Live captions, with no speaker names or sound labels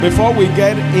Before we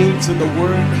get into the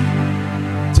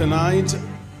word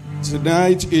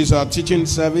tonight is our teaching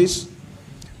service,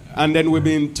 and then we've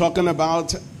been talking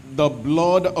about the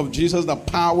blood of Jesus, the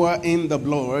power in the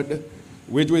blood,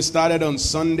 which we started on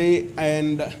Sunday,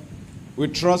 and we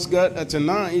trust God that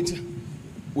tonight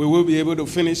we will be able to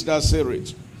finish that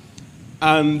series.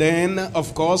 And then,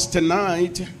 of course,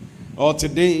 tonight or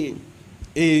today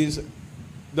is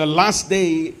the last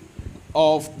day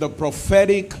of the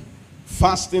prophetic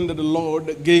fasting that the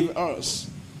Lord gave us.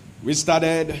 We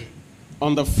started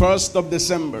on the 1st of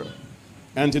December,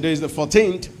 and today is the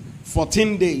 14th.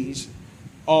 14 days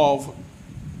of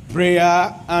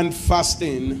prayer and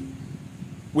fasting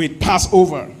with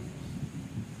Passover.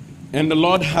 And the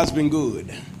Lord has been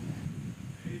good.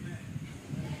 Amen.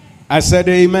 I said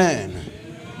amen. Amen.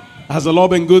 Has the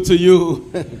Lord been good to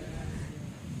you?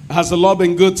 Has the Lord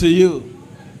been good to you?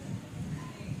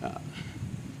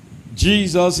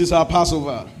 Jesus is our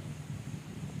Passover.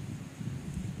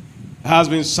 Has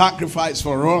been sacrificed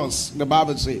for us, the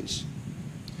Bible says.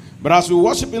 But as we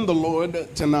worship in the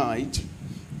Lord tonight,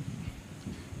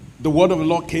 the word of the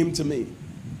Lord came to me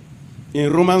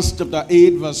in Romans chapter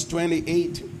 8, verse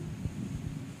 28.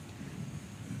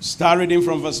 Start reading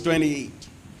from verse 28.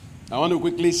 I want to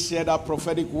quickly share that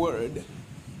prophetic word.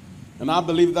 And I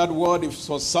believe that word is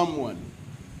for someone.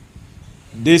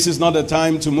 This is not the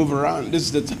time to move around. This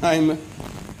is the time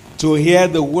to hear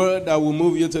the word that will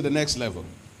move you to the next level.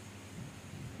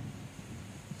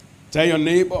 Tell your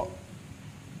neighbor,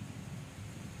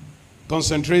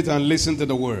 concentrate and listen to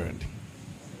the word.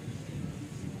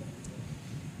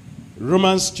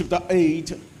 Romans chapter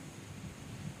 8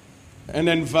 and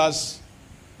then verse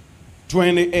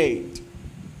 28.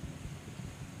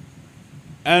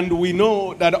 And we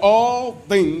know that all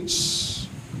things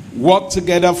work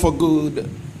together for good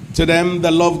to them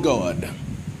that love God,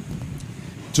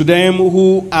 to them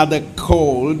who are the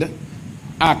called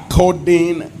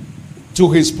according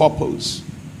to his purpose.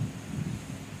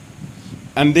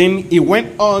 And then he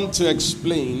went on to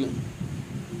explain,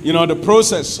 the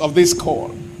process of this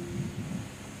call.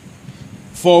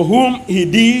 For whom he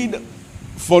did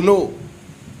foreknow,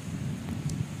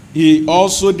 he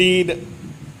also did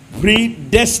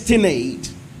predestinate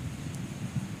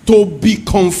to be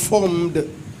conformed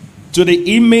to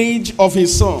the image of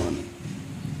his Son,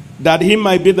 that he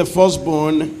might be the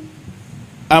firstborn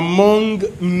among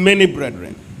many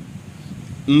brethren.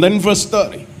 And then verse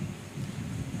 30.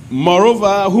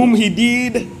 Moreover, whom he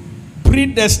did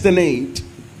predestinate.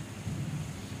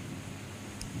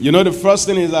 The first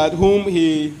thing is that whom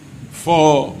he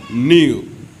foreknew.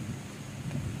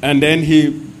 And then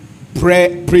he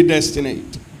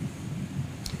predestinate.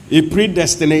 He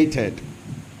predestinated.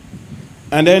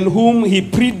 And then whom he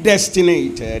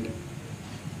predestinated,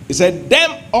 he said,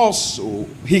 them also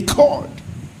he called.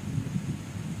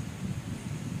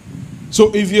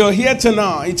 So if you're here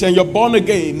tonight and you're born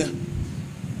again,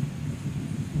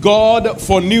 God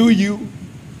foreknew you,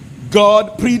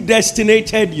 God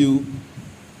predestinated you,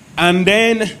 and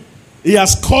then he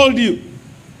has called you.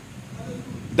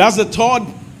 That's the third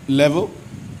level.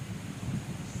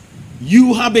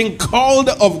 You have been called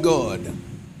of God.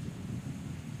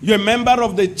 You're a member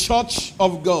of the church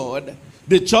of God,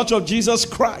 the church of Jesus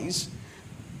Christ,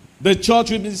 the church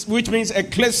which means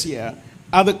ecclesia,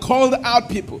 are the called out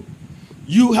people.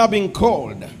 You have been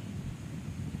called.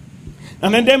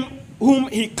 And then them whom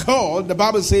he called, the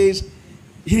Bible says,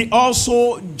 he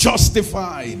also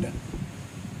justified.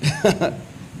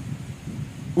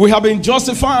 We have been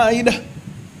justified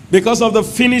because of the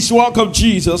finished work of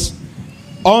Jesus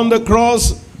on the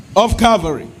cross of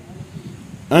Calvary.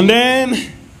 And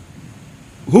then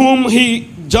whom he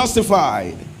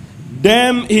justified,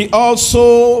 them he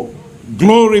also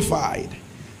glorified.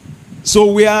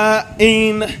 So we are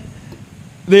in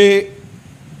the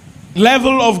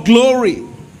level of glory.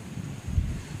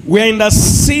 We are in the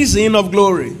season of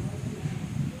glory.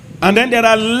 And then there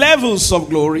are levels of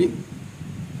glory.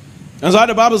 And so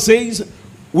the Bible says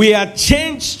we are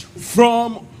changed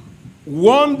from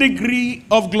one degree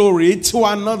of glory to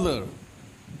another.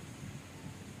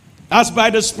 As by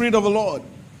the Spirit of the Lord,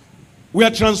 we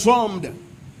are transformed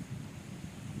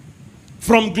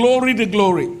from glory to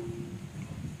glory.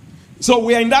 So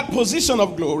we are in that position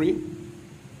of glory,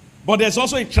 but there's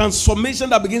also a transformation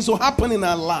that begins to happen in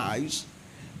our lives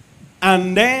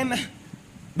and then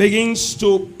begins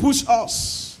to push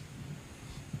us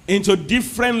into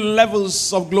different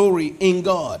levels of glory in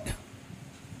God.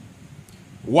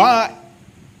 Why?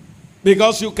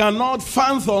 Because you cannot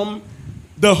fathom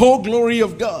the whole glory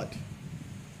of God.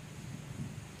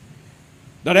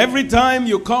 That every time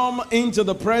you come into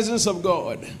the presence of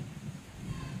God,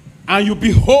 and you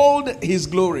behold his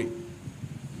glory,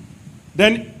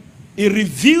 then he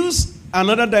reveals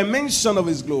another dimension of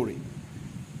his glory,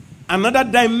 another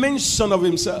dimension of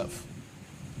himself.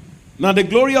 Now, the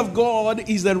glory of God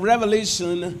is the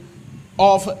revelation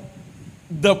of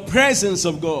the presence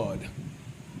of God.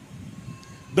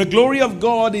 The glory of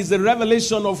God is the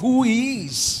revelation of who he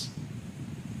is.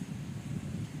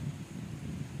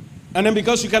 And then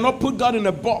because you cannot put God in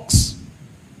a box,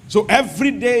 so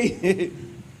every day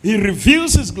he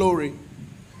reveals his glory,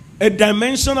 a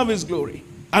dimension of his glory,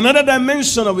 another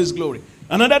dimension of his glory,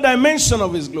 another dimension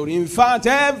of his glory. In fact,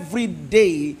 every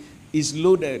day is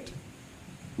loaded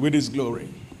with his glory.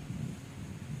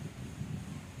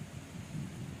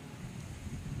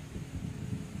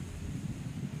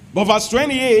 But verse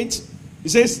 28, it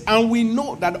says, and we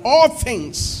know that all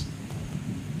things,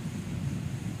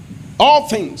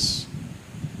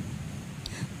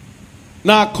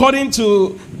 now according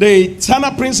to the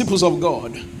eternal principles of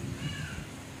God,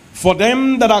 for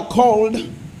them that are called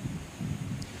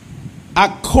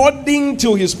according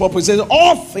to his purpose, it says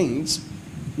all things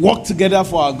work together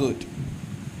for our good.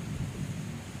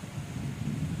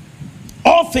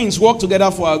 All things work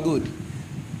together for our good.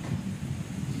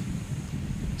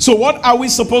 So what are we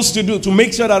supposed to do to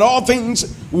make sure that all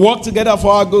things work together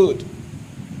for our good?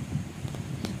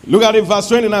 Look at it, verse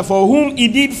 29. For whom he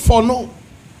did foreknow,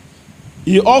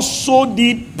 he also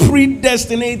did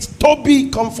predestinate to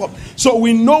be conformed. So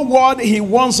we know what he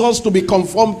wants us to be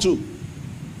conformed to.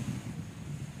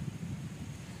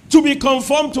 To be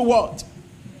conformed to what?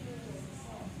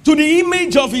 To the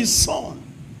image of his son.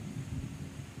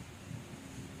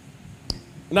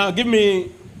 Now give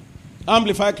me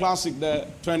Amplified Classic there,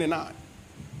 29.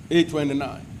 829.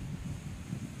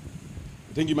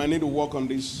 I think you might need to work on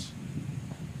this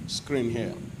screen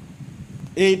here.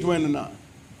 829.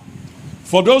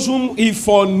 For those whom he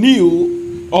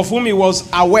foreknew, of whom he was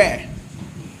aware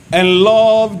and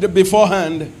loved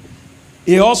beforehand,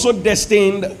 he also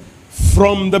destined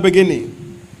from the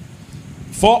beginning,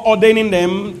 foreordaining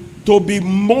them to be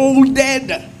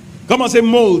molded. Come on, say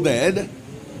molded.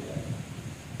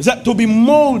 Is that to be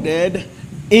molded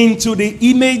into the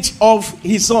image of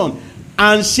his son,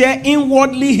 and share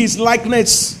inwardly his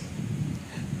likeness,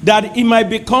 that he might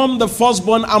become the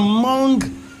firstborn among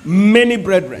many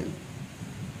brethren.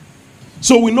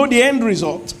 So we know the end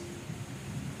result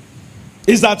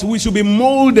is that we should be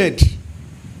molded.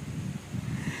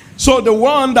 So the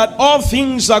one that all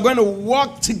things are going to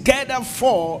work together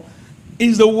for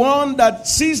is the one that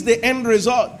sees the end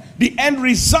result. The end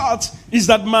result is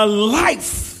that my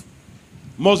life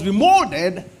must be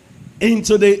molded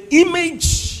into the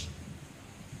image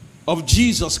of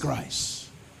Jesus Christ.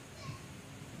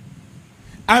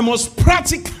 I must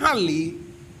practically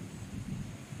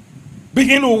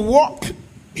begin to walk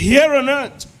here on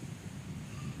earth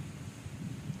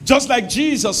just like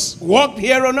Jesus walked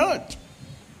here on earth.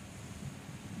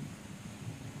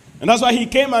 And that's why he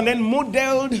came and then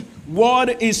modeled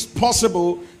what is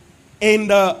possible in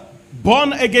the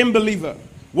born again believer.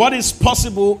 What is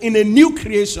possible in a new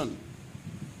creation.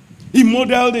 He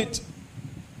modeled it.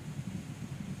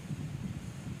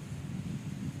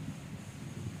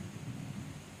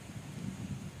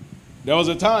 There was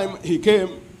a time he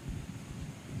came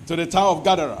to the town of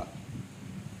Gadara,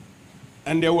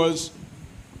 and there was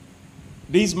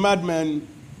these madmen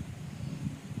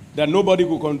that nobody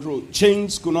could control.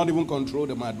 Chains could not even control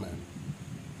the madman.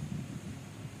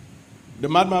 The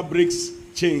madman breaks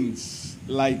chains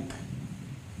like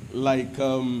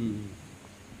wafer.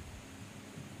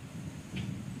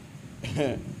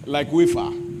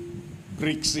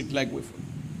 Breaks it like wafer.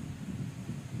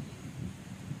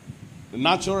 The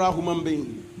natural human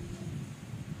being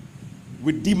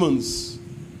with demons.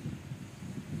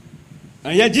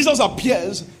 And yet Jesus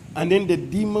appears, and then the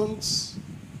demons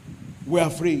were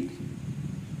afraid.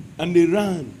 And they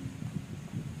ran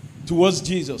towards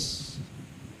Jesus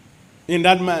in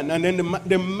that man. And then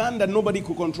the man that nobody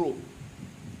could control,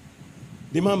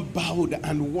 the man bowed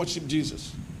and worshiped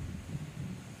Jesus.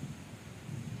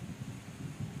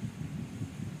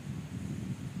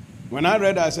 When I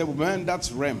read that, I said, well, man,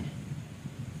 that's Rem.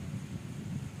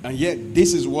 And yet,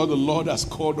 this is what the Lord has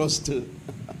called us to.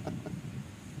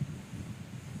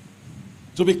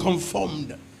 To be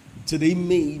conformed to the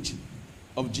image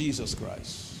of Jesus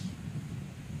Christ.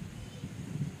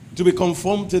 To be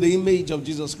conformed to the image of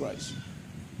Jesus Christ.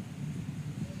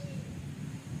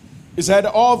 He said,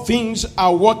 all things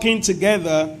are working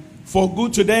together for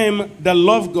good to them that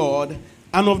love God,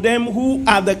 and of them who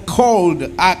are the called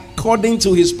according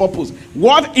to his purpose.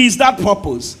 What is that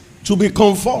purpose? To be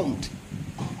conformed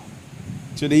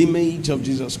to the image of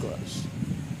Jesus Christ.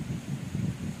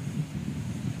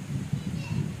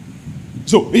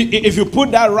 So if you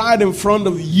put that right in front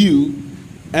of you,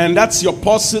 and that's your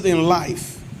pursuit in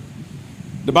life,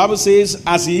 the Bible says,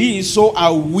 as he is, so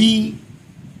are we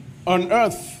on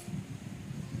earth.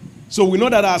 So we know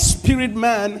that our spirit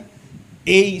man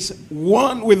is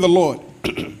one with the Lord.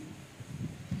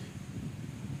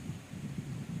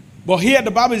 But here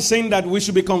the Bible is saying that we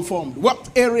should be conformed. What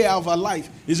area of our life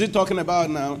is it talking about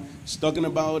now? It's talking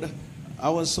about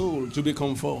our soul to be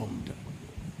conformed.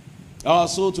 Our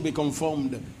soul to be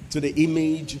conformed to the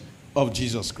image of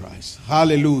Jesus Christ.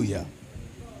 Hallelujah.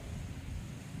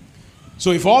 So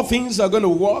if all things are going to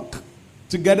work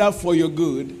together for your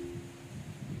good,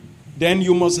 then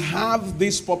you must have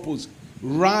this purpose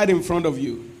right in front of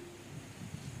you.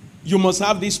 You must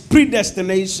have this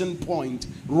predestination point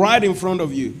right in front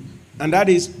of you. And that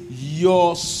is,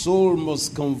 your soul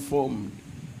must conform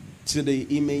to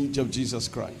the image of Jesus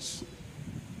Christ.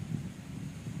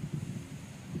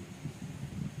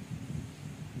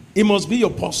 It must be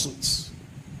your pursuit.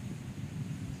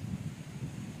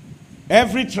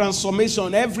 Every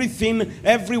transformation, everything,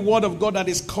 every word of God that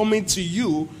is coming to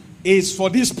you is for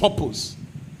this purpose.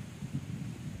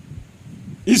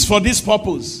 It's for this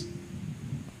purpose.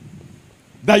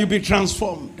 That you be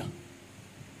transformed.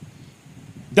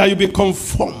 That you be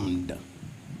conformed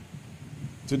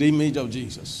to the image of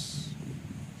Jesus.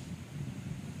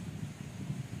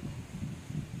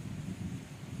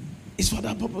 It's for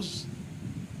that purpose.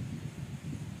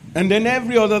 And then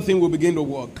every other thing will begin to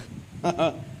work.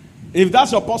 If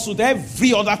that's your pursuit,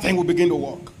 every other thing will begin to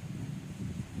work.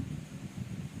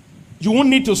 You won't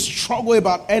need to struggle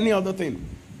about any other thing.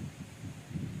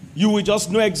 You will just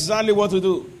know exactly what to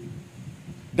do.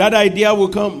 That idea will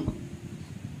come.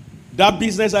 That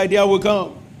business idea will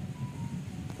come.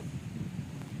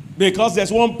 Because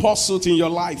there's one pursuit in your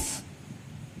life.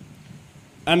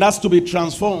 And that's to be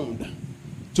transformed.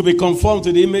 To be conformed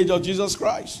to the image of Jesus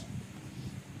Christ.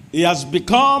 He has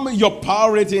become your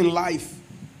priority in life.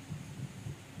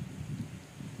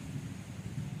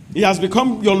 He has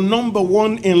become your number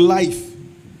one in life.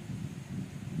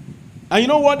 And you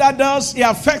know what that does? It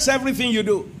affects everything you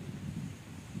do.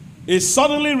 It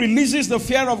suddenly releases the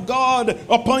fear of God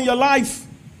upon your life.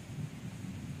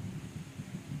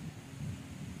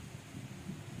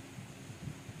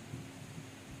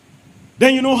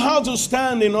 Then you know how to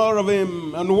stand in awe of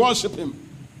Him and worship Him.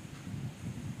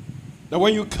 That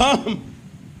when you come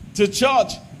to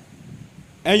church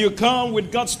and you come with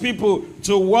God's people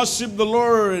to worship the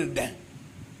Lord,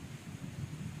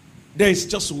 there's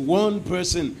just one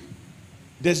person,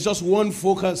 there's just one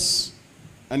focus,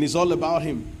 and it's all about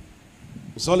Him.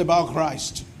 It's all about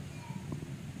Christ.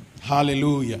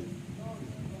 Hallelujah.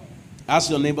 Ask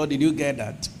your neighbor, did you get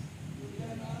that?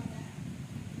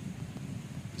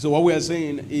 So what we are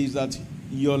saying is that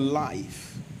your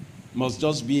life must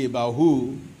just be about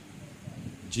who?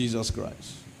 Jesus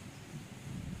Christ.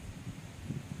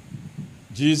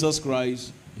 Jesus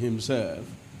Christ Himself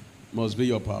must be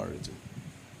your priority.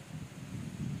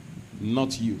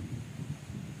 Not you.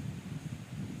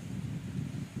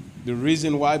 The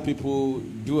reason why people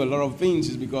do a lot of things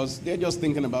is because they're just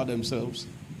thinking about themselves.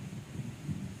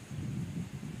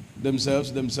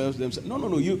 Themselves.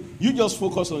 No. You just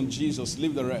focus on Jesus.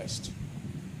 Leave the rest.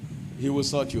 He will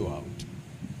sort you out.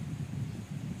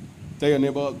 Tell your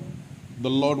neighbor, the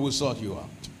Lord will sort you out.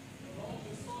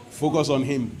 Focus on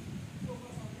Him.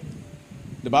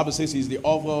 The Bible says He's the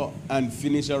author and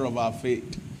finisher of our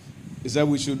faith. He said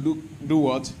we should do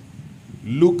what?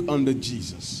 Look unto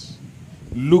Jesus.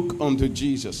 Look unto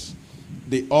Jesus,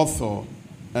 the author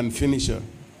and finisher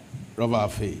of our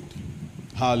faith.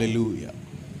 Hallelujah.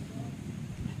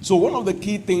 So one of the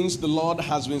key things the Lord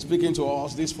has been speaking to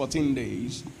us these 14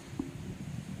 days,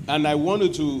 and I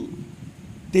wanted to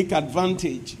take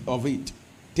advantage of it.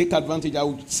 Take advantage. I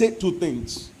would say two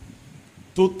things.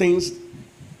 Two things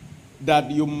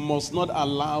that you must not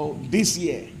allow this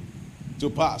year to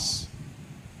pass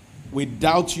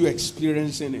without you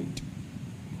experiencing it.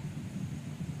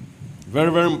 Very,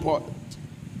 very important.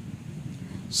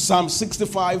 Psalm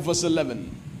 65 verse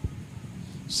 11.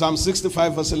 Psalm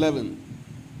 65 verse 11.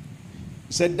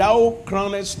 It said, Thou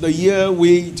crownest the year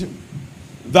with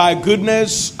Thy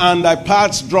goodness, and Thy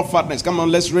paths drop fatness. Come on,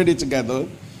 let's read it together.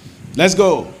 Let's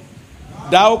go.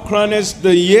 Thou crownest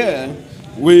the year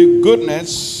with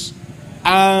goodness,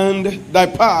 and Thy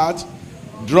path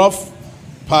drop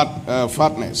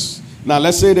fatness. Now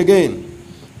let's say it again.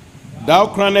 Thou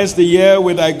crownest the year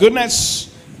with Thy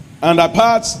goodness, and Thy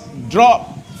paths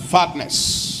drop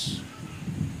fatness.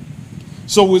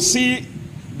 So we see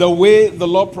the way the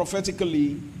Lord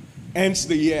prophetically ends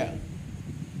the year.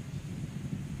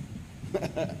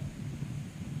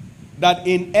 that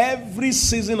in every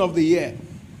season of the year,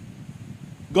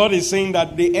 God is saying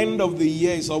that the end of the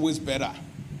year is always better.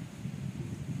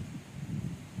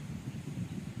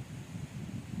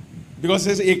 Because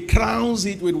it crowns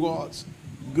it with what?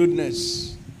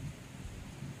 Goodness.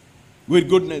 With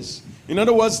goodness. In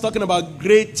other words, talking about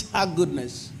greater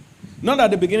goodness. Not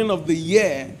at the beginning of the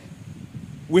year,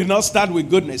 will not start with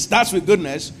goodness. Starts with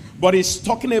goodness, but it's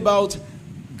talking about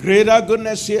greater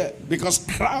goodness here. Because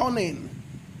crowning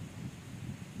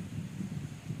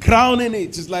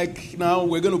it is like now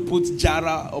we're going to put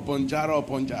jara upon jara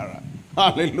upon jara.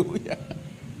 Hallelujah.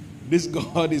 This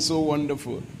God is so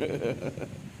wonderful.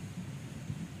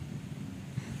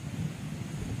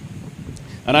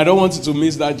 And I don't want you to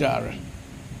miss that jara.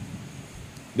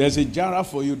 There's a jara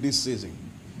for you this season.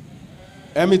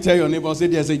 Let me tell your neighbor, say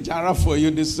there's a jara for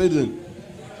you this season.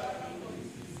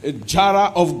 A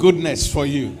jara of goodness for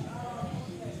you.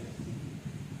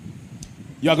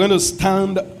 You are going to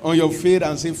stand on your feet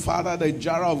and say, Father, the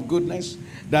jar of goodness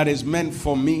that is meant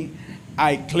for me,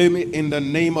 I claim it in the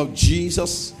name of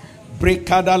Jesus.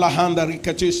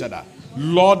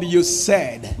 Lord, you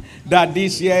said that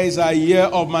this year is a year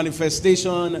of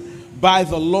manifestation by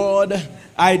the Lord.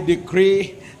 I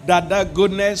decree that that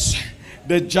goodness,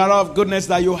 the jar of goodness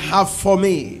that you have for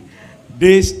me,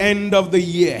 this end of the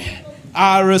year,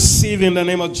 I receive in the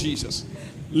name of Jesus.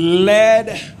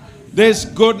 Let this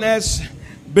goodness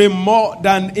be more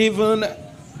than even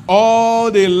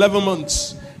all the 11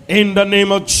 months in the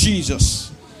name of Jesus.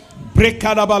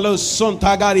 Brekadabalo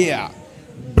sontagaria.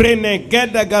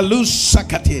 Brenegeda galus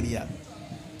sakateria.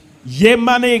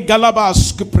 Yemane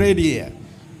galabas kupredia.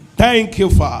 Thank you,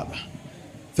 Father.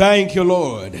 Thank you,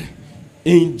 Lord.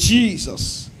 In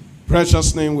Jesus'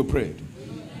 precious name we pray.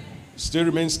 Still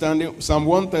remain standing. Psalm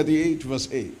 138 verse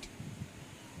 8.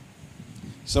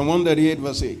 Psalm 138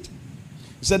 verse 8.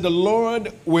 He said, the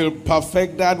Lord will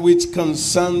perfect that which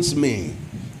concerns me.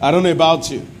 I don't know about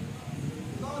you.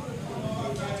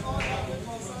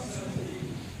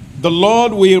 The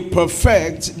Lord will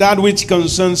perfect that which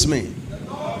concerns me.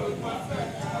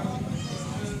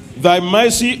 Thy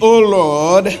mercy, O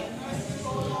Lord,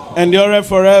 endureth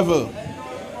forever.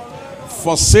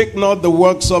 Forsake not the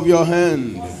works of your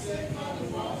hand.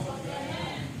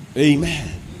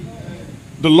 Amen.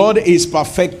 The Lord is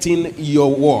perfecting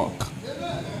your work.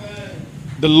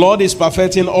 The Lord is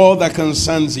perfecting all that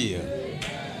concerns you.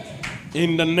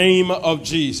 In the name of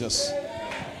Jesus.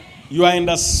 You are in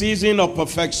the season of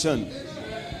perfection.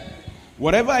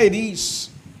 Whatever it is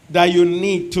that you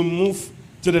need to move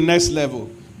to the next level,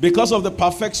 because of the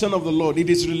perfection of the Lord, it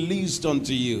is released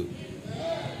unto you.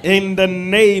 In the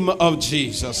name of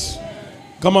Jesus.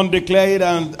 Come on, declare it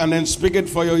and then speak it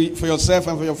for yourself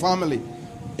and for your family.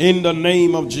 In the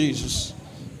name of Jesus.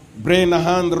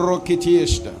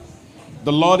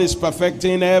 The Lord is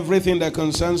perfecting everything that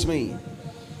concerns me.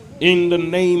 In the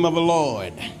name of the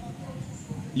Lord.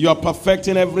 You are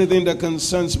perfecting everything that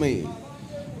concerns me.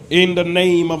 In the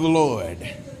name of the Lord.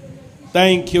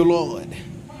 Thank you, Lord.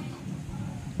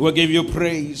 We'll give you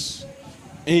praise.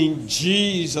 In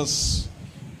Jesus'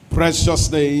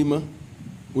 precious name,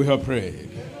 we have prayed.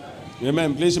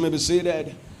 Amen. Please, you may be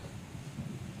seated.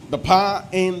 The power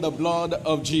in the blood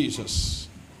of Jesus.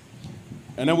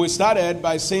 And then we started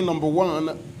by saying, number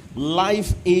one,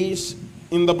 life is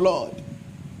in the blood.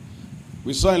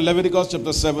 We saw in Leviticus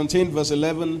chapter 17, verse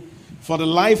 11, for the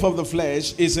life of the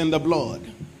flesh is in the blood.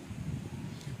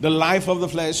 The life of the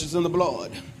flesh is in the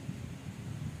blood.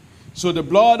 So the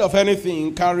blood of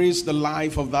anything carries the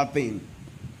life of that thing.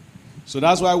 So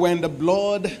that's why when the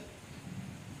blood,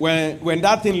 when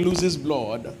that thing loses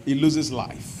blood, it loses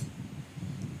life.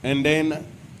 And then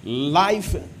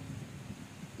life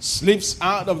slips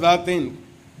out of that thing.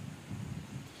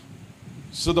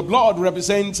 So the blood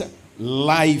represents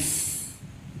life.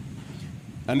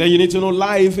 And then you need to know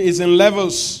life is in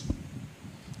levels.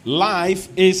 Life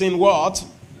is in what?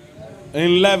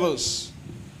 In levels.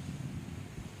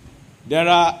 There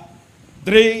are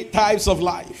 3 types of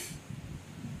life.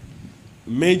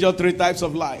 Major 3 types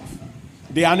of life.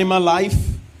 The animal life,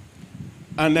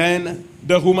 and then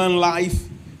the human life,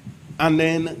 and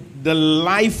then the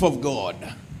life of God.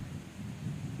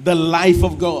 The life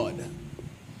of God.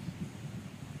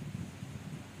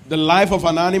 The life of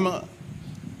an animal,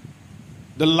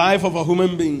 the life of a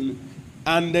human being,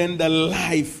 and then the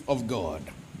life of God.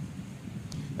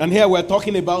 And here we're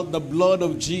talking about the blood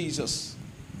of Jesus,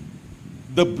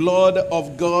 the blood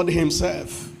of God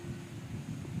himself,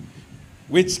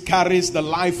 which carries the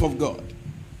life of God.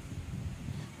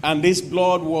 And this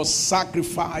blood was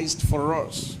sacrificed for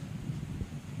us.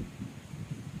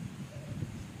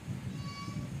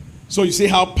 So you see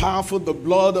how powerful the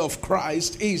blood of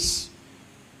Christ is,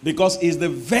 because it's the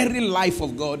very life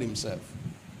of God himself.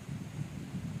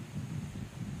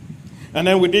 And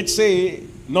then we did say,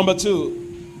 number 2,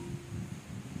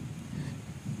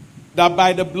 that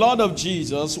by the blood of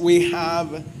Jesus we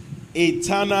have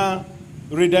eternal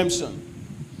redemption.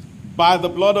 By the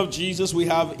blood of Jesus we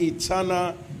have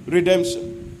eternal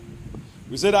redemption.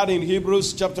 We say that in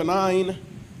Hebrews chapter 9,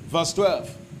 verse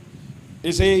 12.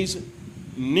 It says,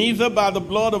 neither by the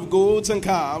blood of goats and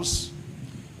calves,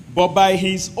 but by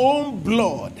his own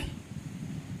blood.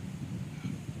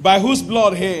 By whose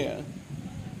blood here?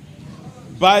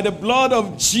 By the blood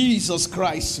of Jesus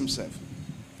Christ himself.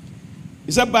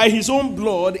 He said by his own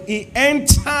blood he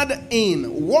entered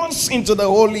in once into the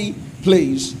holy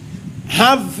place,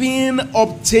 having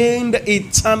obtained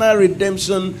eternal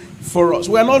redemption for us.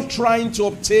 We are not trying to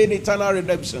obtain eternal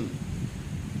redemption.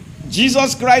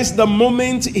 Jesus Christ, the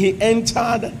moment he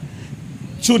entered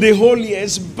to the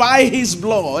holiest by his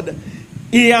blood,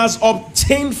 he has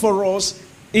obtained for us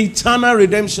eternal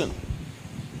redemption.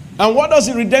 And what does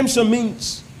the redemption mean?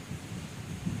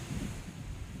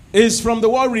 It's from the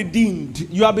word redeemed.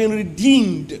 You have been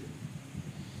redeemed.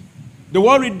 The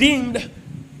word redeemed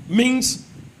means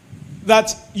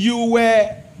that you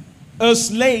were a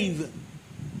slave,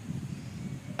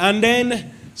 and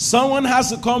then someone has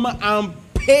to come and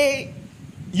pay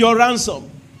your ransom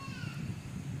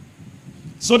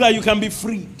so that you can be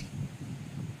freed.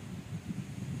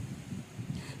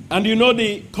 And you know,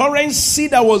 the currency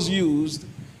that was used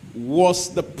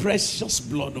was the precious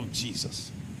blood of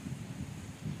Jesus.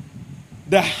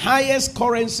 The highest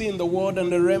currency in the world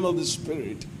and the realm of the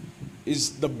spirit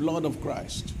is the blood of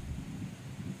Christ.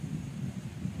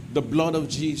 The blood of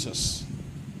Jesus.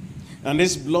 And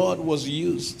this blood was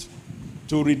used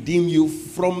to redeem you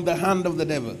from the hand of the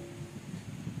devil.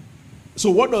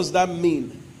 So what does that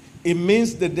mean? It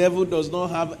means the devil does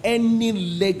not have any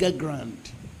legal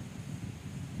grant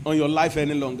on your life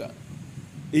any longer.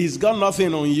 He's got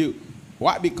nothing on you.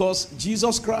 Why? Because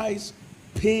Jesus Christ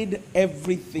paid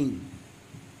everything.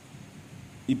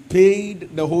 He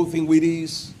paid the whole thing with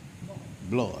his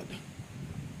blood.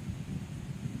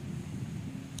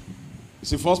 You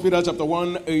see, 1 Peter chapter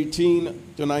 1,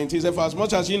 18 to 19 says, for as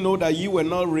much as you know that you were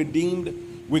not redeemed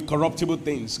with corruptible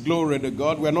things. Glory to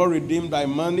God. We are not redeemed by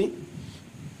money.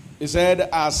 He said,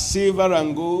 as silver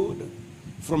and gold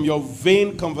from your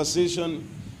vain conversation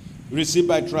received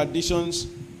by traditions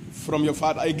from your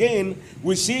father. Again,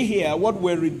 we see here what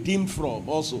we're redeemed from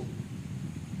also.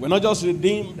 We're not just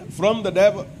redeemed from the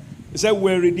devil. He said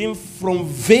we're redeemed from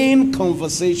vain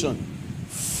conversation,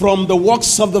 from the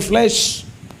works of the flesh.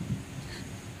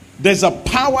 There's a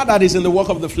power that is in the work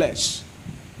of the flesh.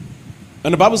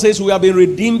 And the Bible says we have been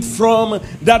redeemed from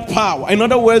that power. In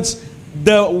other words,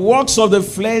 the works of the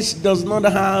flesh does not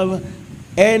have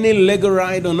any legal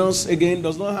right on us again,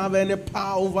 does not have any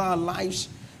power over our lives.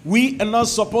 We are not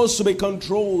supposed to be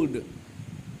controlled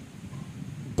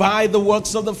by the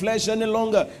works of the flesh any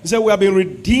longer. He said we have been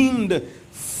redeemed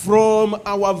from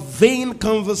our vain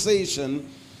conversation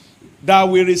that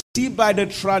we received by the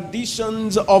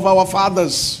traditions of our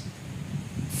fathers.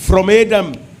 From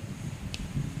Adam,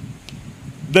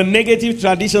 the negative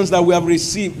traditions that we have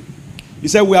received, he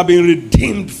said we have been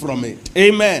redeemed from it.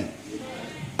 Amen. Amen.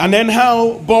 And then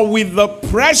how? But with the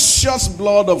precious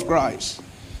blood of Christ,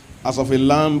 as of a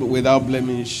lamb without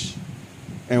blemish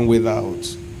and without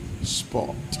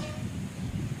spot.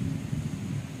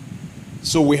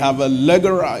 So we have a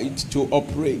legal right to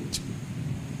operate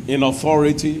in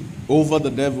authority over the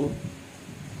devil.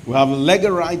 We have a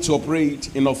legal right to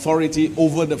operate in authority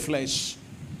over the flesh.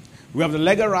 We have the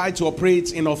legal right to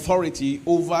operate in authority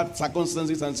over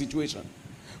circumstances and situations.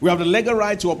 We have the legal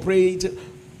right to operate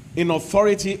in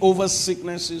authority over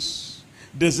sicknesses,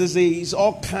 diseases,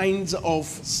 all kinds of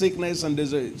sickness and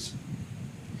disease.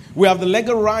 We have the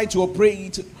legal right to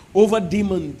operate over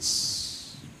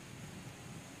demons.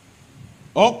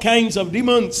 All kinds of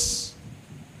demons.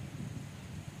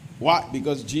 Why?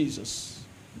 Because Jesus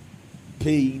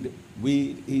paid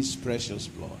with his precious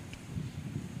blood.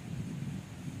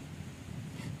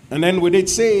 And then we did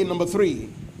say, number 3,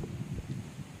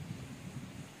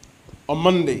 on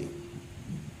Monday,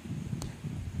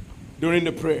 during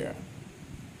the prayer,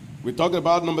 we talked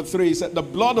about number 3. He said, the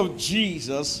blood of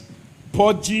Jesus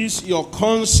purges your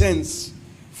conscience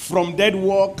from dead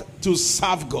work to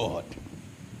serve God.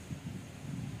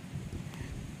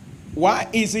 Why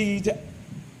is it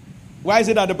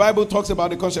that the Bible talks about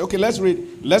the conscience? Okay, let's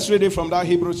read it from that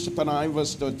Hebrews chapter 9,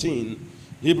 verse 13.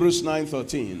 Hebrews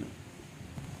 9:13.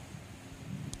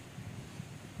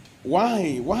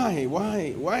 Why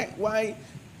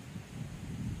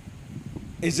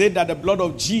is it that the blood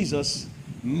of Jesus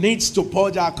needs to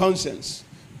purge our conscience.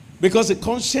 Because the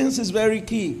conscience is very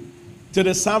key to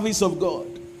the service of God.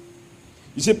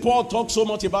 You see, Paul talks so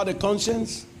much about the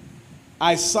conscience.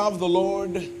 I serve the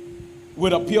Lord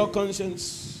with a pure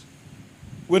conscience,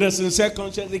 with a sincere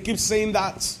conscience. He keeps saying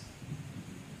that.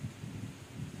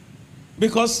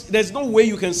 Because there's no way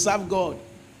you can serve God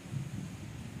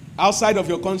outside of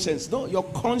your conscience. No, your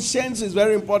conscience is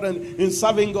very important in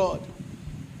serving God.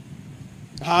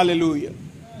 Hallelujah.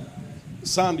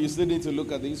 Sound, you still need to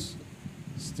look at this.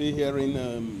 Still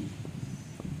hearing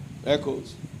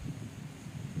echoes.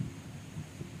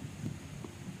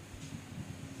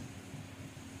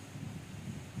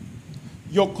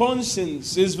 Your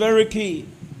conscience is very key.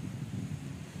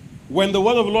 When the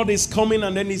word of the Lord is coming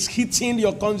and then it's hitting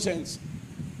your conscience,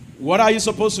 what are you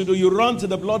supposed to do? You run to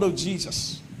the blood of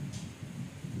Jesus.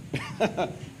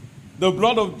 The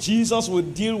blood of Jesus will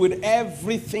deal with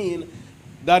everything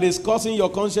that is causing your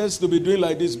conscience to be doing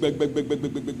like this.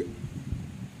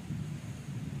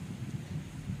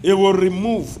 It will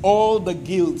remove all the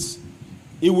guilt.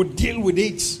 It will deal with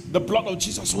it. The blood of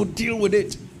Jesus will deal with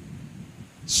it.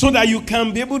 So that you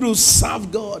can be able to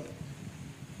serve God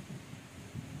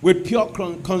with pure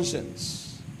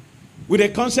conscience. With a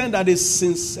conscience that is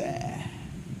sincere.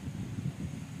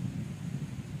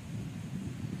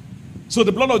 So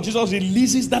the blood of Jesus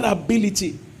releases that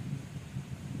ability.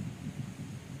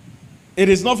 It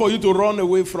is not for you to run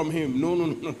away from him. No.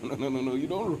 You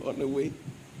don't run away.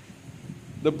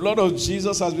 The blood of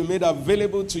Jesus has been made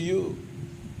available to you.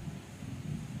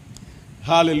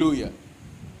 Hallelujah.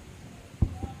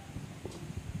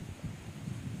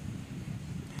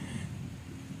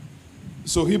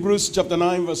 So Hebrews chapter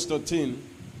 9 verse 13.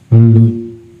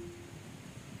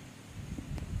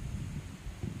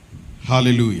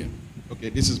 Hallelujah. Okay,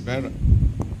 this is better.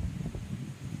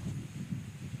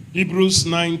 Hebrews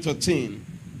 9:13.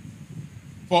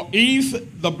 For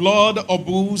if the blood of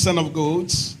bulls and of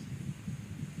goats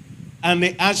and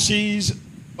the ashes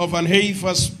of an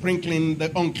heifer sprinkling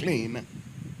the unclean.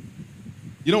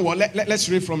 You know what? Let's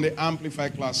read from the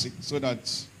Amplified Classic so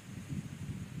that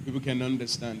people can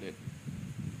understand it.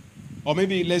 Or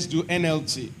maybe let's do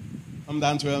NLT. I'm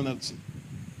down to NLT.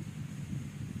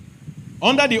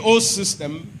 Under the old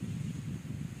system,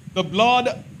 the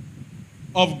blood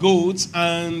of goats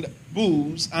and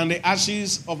bulls and the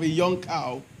ashes of a young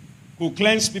cow could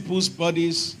cleanse people's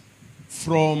bodies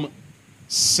from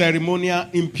ceremonial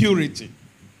impurity.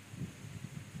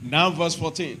 Now verse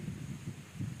 14.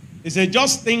 It said,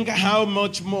 just think how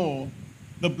much more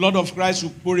the blood of Christ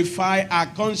will purify our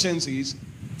consciences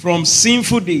from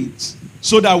sinful deeds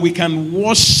so that we can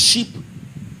worship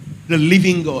the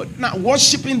living God. Now,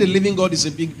 worshiping the living God is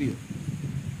a big deal.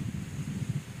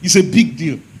 It's a big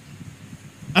deal.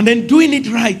 And then doing it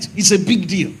right is a big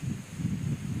deal.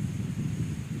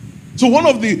 So one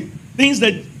of the things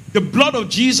that the blood of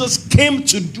Jesus came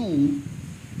to do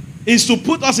is to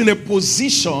put us in a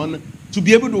position to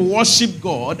be able to worship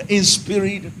God in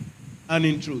spirit and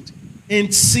in truth,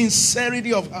 in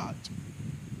sincerity of heart.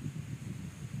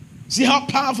 See how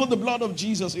powerful the blood of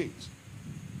Jesus is.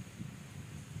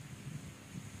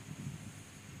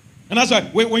 And that's why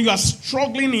when you are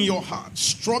struggling in your heart,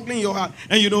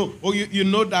 and you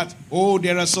know that,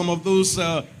 there are some of those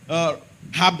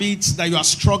habits that you are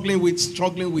struggling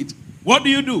with. What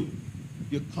do?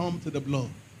 You come to the blood.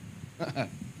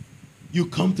 You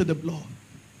come to the blood.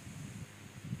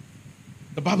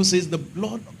 The Bible says the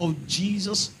blood of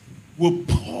Jesus will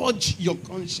purge your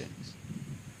conscience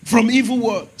from evil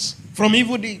works, from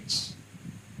evil deeds,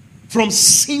 from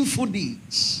sinful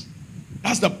deeds.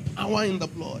 That's the power in the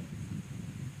blood.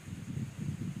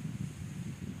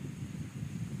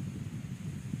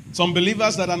 Some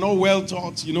believers that are not well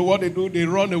taught, you know what they do? They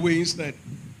run away instead.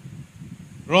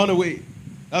 Run away.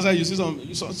 That's why you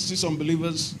see some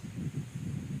believers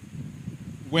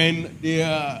when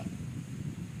their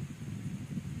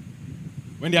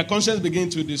conscience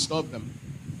begins to disturb them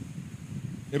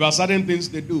about certain things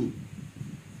they do,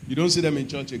 you don't see them in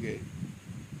church again.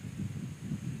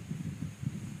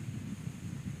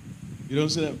 You don't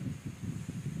see them.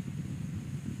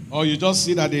 Or you just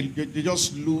see that they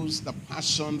just lose the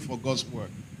passion for God's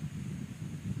word.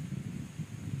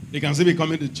 They can still be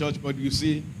coming to church, but you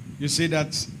see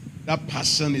that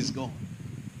passion is gone.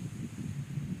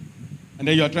 And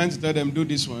then you are trying to tell them, do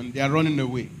this one. They are running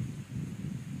away.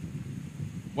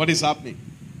 What is happening?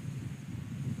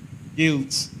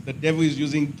 Guilt. The devil is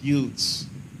using guilt.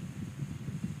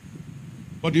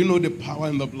 But do you know the power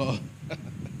in the blood?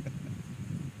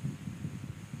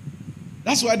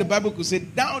 That's why the Bible could say,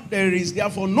 now there is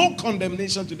therefore no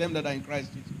condemnation to them that are in Christ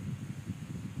Jesus.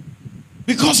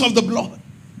 Because of the blood.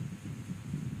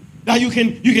 That you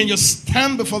can just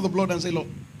stand before the blood and say, Lord,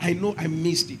 I know I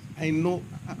missed it. I know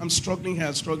I'm struggling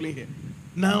here.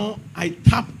 Now I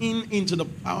tap into the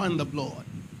power and the blood.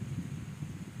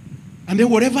 And then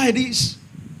whatever it is,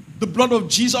 the blood of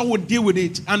Jesus will deal with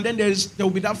it. And then there will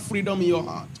be that freedom in your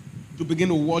heart to begin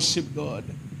to worship God.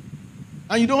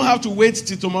 And you don't have to wait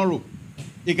till tomorrow.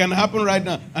 It can happen right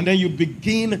now. And then you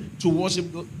begin to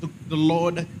worship the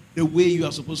Lord the way you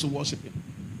are supposed to worship Him.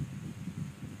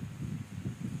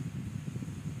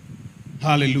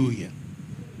 Hallelujah.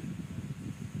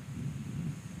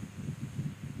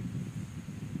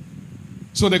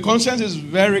 So the conscience is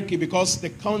very key because the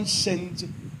conscience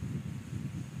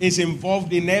is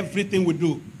involved in everything we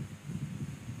do.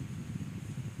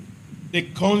 The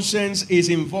conscience is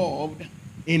involved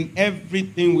in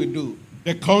everything we do.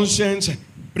 The conscience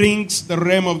brings the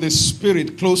realm of the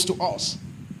spirit close to us.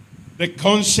 The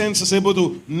conscience is able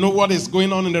to know what is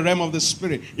going on in the realm of the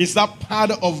spirit. It's that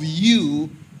part of you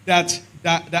that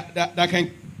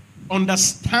can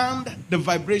understand the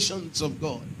vibrations of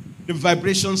God, the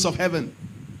vibrations of heaven.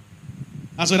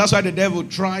 And so that's why the devil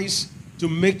tries to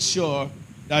make sure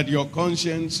that your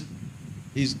conscience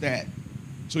is dead.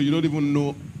 So you don't even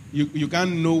know, you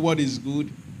can't know what is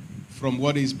good from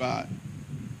what is bad.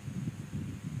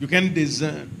 You can't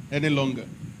discern any longer.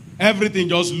 Everything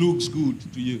just looks good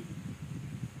to you.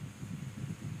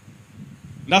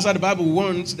 That's why the Bible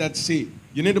warns that, see,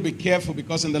 you need to be careful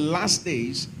because in the last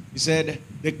days, he said,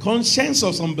 the conscience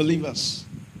of some believers,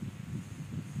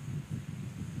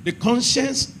 the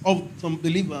conscience of some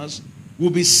believers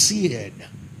will be seared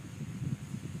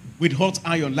with hot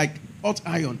iron, like hot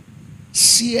iron,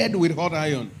 seared with hot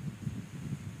iron.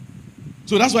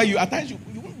 So that's why at times you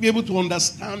won't be able to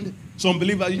understand some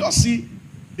believers. You just see,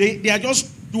 they are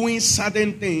just doing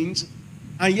certain things,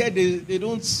 and yet they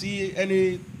don't see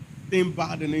anything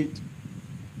bad in it.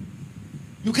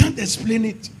 You can't explain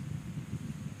it.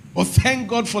 But thank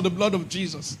God for the blood of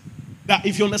Jesus. That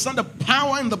if you understand the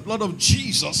power in the blood of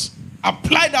Jesus,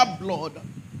 apply that blood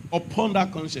upon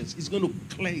that conscience. It's going to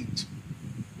clear it.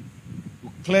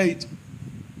 Clear it.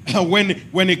 And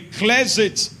when it clears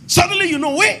it, suddenly you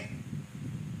know, wait.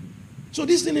 So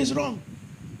this thing is wrong.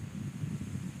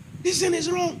 This thing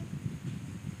is wrong.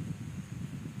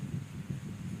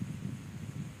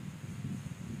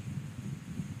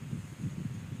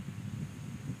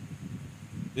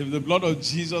 If the blood of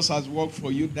Jesus has worked for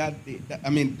you that day,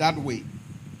 that way,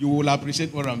 you will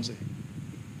appreciate what I'm saying.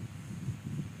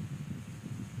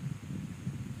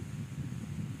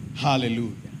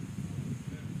 Hallelujah.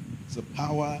 It's the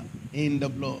power in the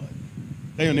blood.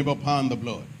 Tell your neighbor, power in the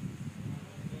blood.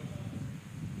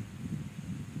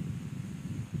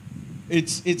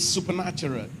 It's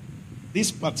supernatural.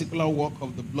 This particular work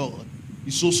of the blood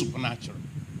is so supernatural.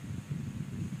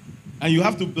 And you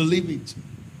have to believe it.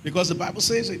 Because the Bible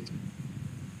says it.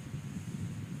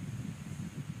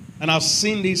 And I've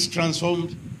seen this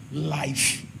transformed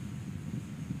life.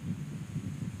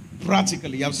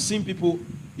 Practically, I've seen people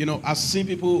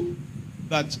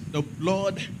that the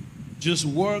blood just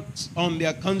works on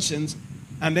their conscience,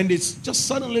 and then they just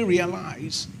suddenly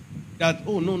realize that,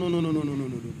 oh, no.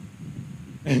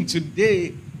 And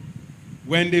today,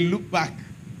 when they look back,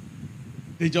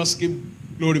 they just keep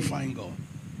glorifying God.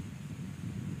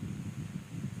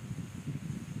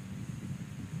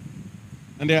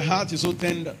 And their heart is so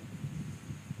tender.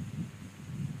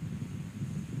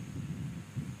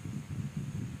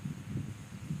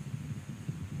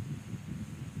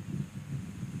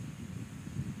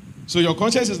 So your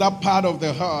conscience is that part of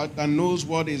the heart that knows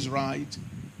what is right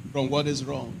from what is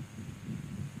wrong.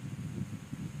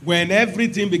 When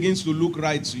everything begins to look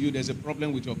right to you, there's a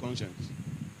problem with your conscience.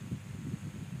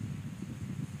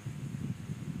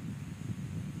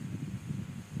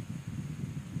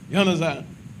 You understand?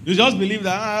 You just believe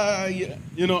that,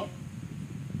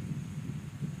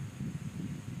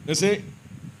 they say,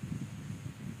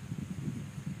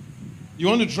 you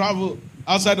want to travel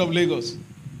outside of Lagos.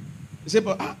 They say,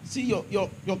 but see, your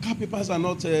car papers are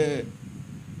not, they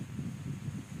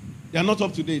are not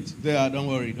up to date. They are, don't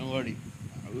worry. Don't worry.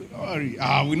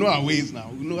 We know our ways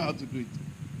now. We know how to do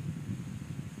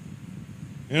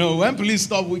it. When police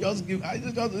stop, we just give,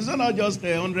 it's not just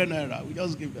 100 naira. We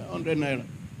just give 100 naira.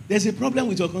 There's a problem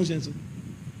with your conscience.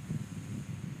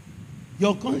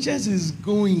 Your conscience is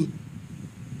going.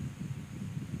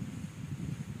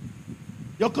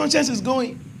 Your conscience is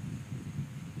going.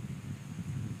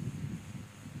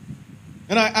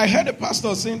 And I heard a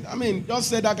pastor saying, just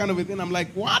said that kind of a thing. I'm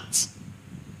like, what?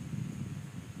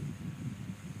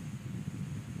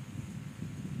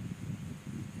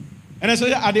 And I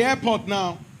said, at the airport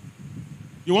now,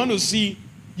 you want to see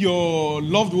your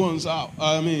loved ones out,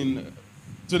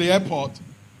 to the airport,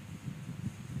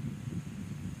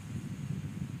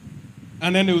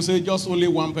 and then they will say just only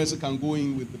one person can go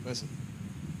in with the person.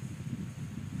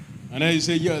 And then you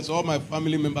say, yes, all my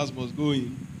family members must go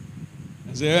in.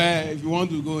 And say, if you want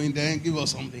to go in, then give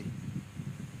us something.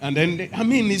 And then,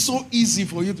 it's so easy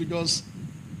for you to just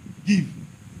give.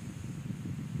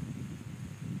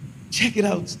 Check it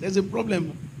out. There's a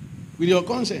problem with your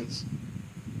conscience.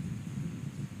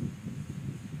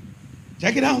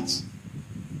 Check it out.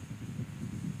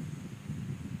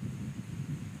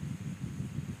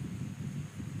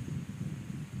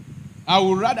 I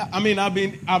would rather,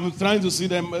 I'm trying to see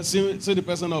them, see the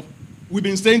person of, we've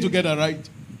been staying together, right?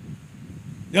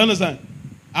 You understand?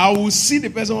 I will see the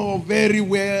person very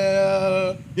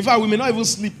well. In fact, we may not even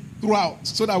sleep throughout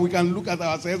so that we can look at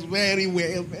ourselves very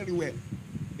well, very well.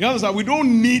 You understand? We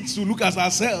don't need to look at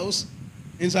ourselves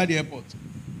inside the airport.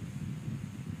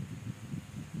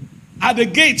 At the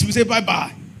gate, we say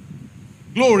bye-bye.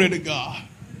 Glory to God.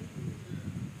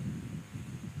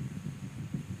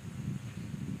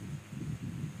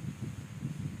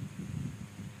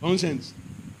 Nonsense.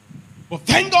 But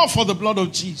thank God for the blood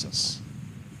of Jesus.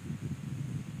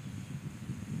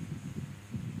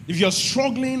 If you're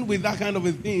struggling with that kind of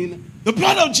a thing, the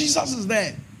blood of Jesus is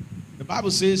there. The Bible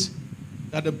says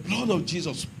that the blood of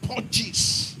Jesus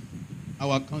purges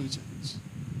our conscience.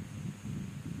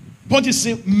 Purges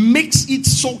it, makes it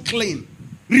so clean,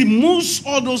 removes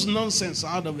all those nonsense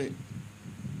out of it.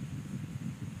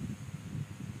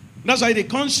 That's why the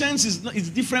conscience is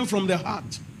different from the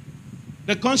heart.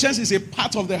 The conscience is a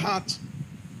part of the heart.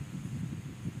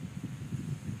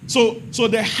 So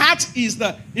the heart is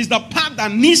the part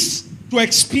that needs to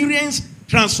experience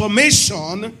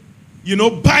transformation,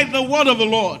 by the word of the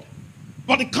Lord.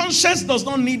 But the conscience does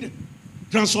not need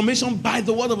transformation by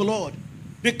the word of the Lord.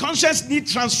 The conscience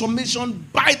needs transformation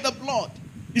by the blood.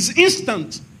 It's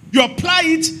instant. You apply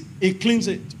it, it cleans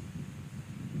it.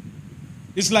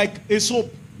 It's like a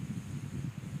soap.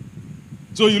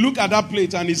 So you look at that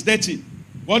plate and it's dirty.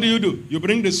 What do? You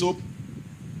bring the soap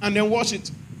and then wash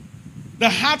it. The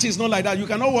heart is not like that. You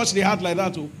cannot wash the heart like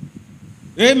that too.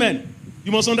 Amen.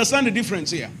 You must understand the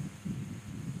difference here.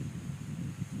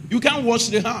 You can't wash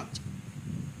the heart.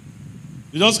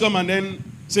 You just come and then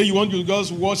say you want to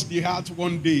just wash the heart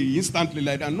one day, instantly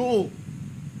like that. No,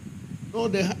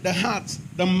 the heart,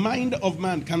 the mind of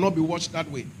man cannot be washed that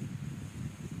way.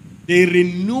 The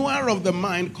renewal of the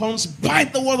mind comes by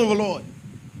the word of the Lord.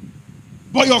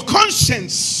 But your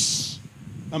conscience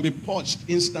can be purged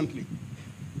instantly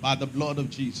by the blood of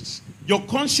Jesus. Your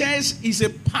conscience is a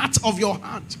part of your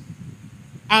heart.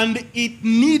 And it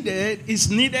is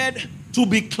needed to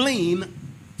be clean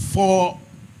for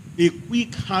a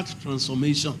quick heart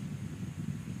transformation.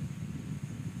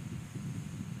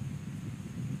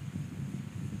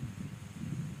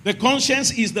 The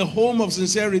conscience is the home of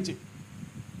sincerity.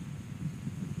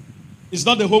 It's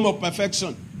not the home of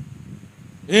perfection.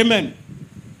 Amen.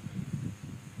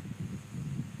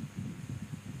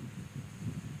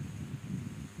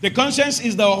 The conscience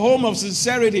is the home of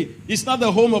sincerity. It's not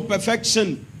the home of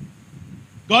perfection.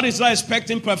 God is not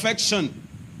expecting perfection.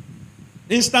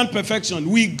 Instant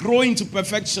perfection. We grow into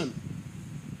perfection.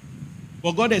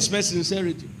 But God expects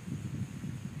sincerity.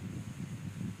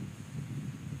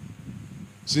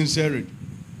 Sincerity.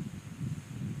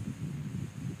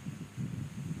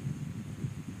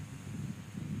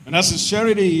 And that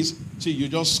sincerity is, you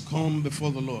just come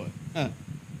before the Lord.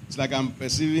 It's like I'm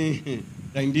perceiving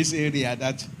in this area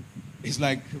that it's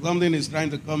like something is trying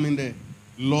to come in there.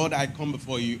 Lord, I come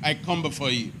before you. I come before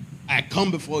you. I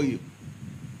come before you.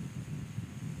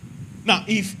 Now,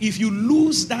 if you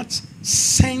lose that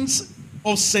sense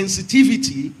of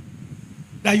sensitivity,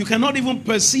 that you cannot even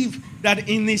perceive that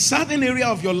in a certain area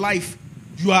of your life,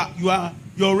 you're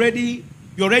already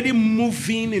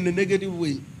moving in a negative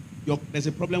way, there's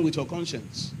a problem with your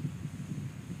conscience.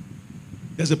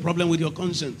 There's a problem with your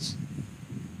conscience.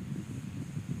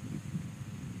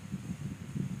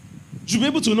 You should be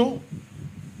able to know.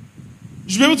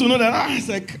 You should be able to know that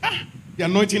the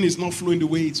anointing is not flowing the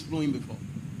way it's flowing before.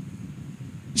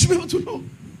 You should be able to know.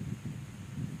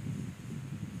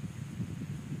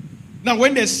 Now,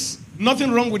 when there's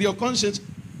nothing wrong with your conscience,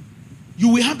 you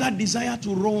will have that desire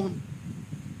to run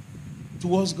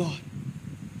towards God.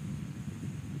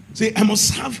 Say, I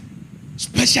must have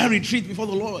special retreat before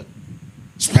the Lord.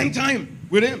 Spend time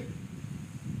with Him.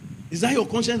 Is that your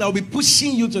conscience that will be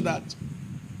pushing you to that?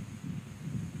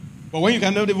 But when you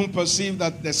cannot even perceive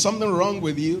that there's something wrong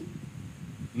with you,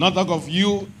 not talk of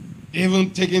you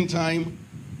even taking time,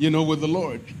 with the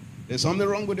Lord. There's something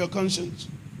wrong with your conscience.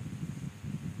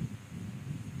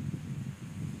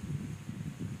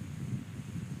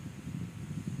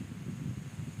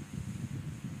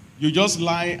 You just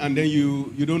lie and then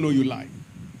you don't know you lie.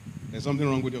 There's something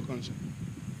wrong with your conscience.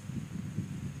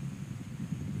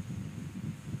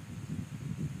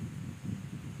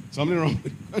 Something wrong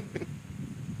with your conscience.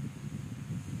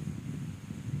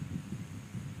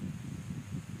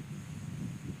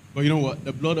 But you know what?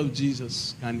 The blood of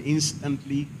Jesus can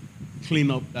instantly clean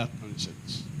up that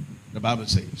conscience. The Bible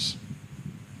says.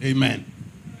 Amen.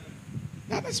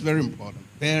 Now that's very important.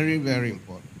 Very, very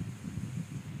important.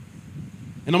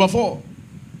 And number 4.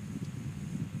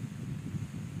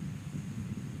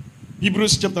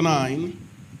 Hebrews chapter 9,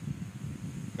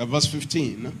 verse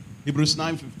 15. Hebrews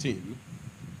 9:15.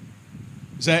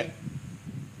 It says,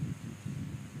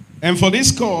 and for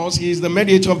this cause he is the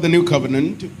mediator of the new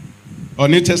covenant, or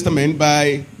New Testament,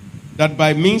 by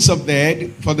means of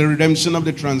death, for the redemption of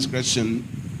the transgression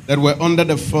that were under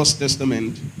the first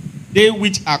testament, they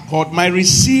which are called might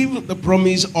receive the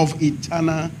promise of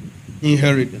eternal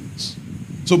inheritance.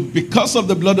 So because of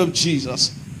the blood of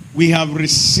Jesus, we have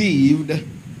received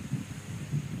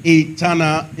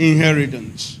eternal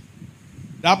inheritance.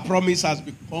 That promise has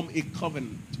become a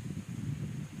covenant.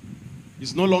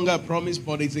 It's no longer a promise,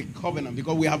 but it's a covenant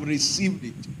because we have received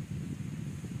it.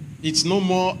 It's no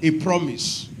more a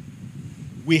promise.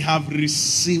 We have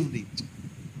received it.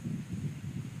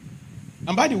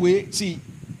 And by the way, see,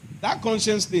 that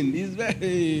conscience thing is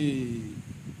very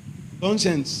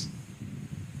conscience.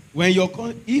 When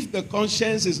if the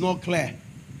conscience is not clear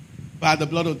by the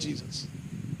blood of Jesus,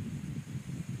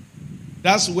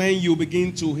 that's when you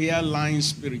begin to hear lying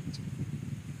spirit.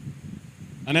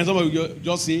 And then somebody will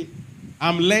just say,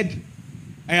 I'm led.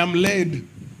 I am led.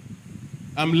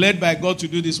 I'm led by God to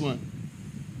do this one.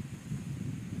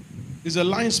 It's a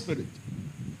lying spirit.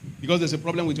 Because there's a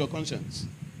problem with your conscience.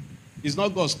 It's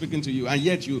not God speaking to you, and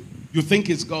yet you think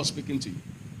it's God speaking to you.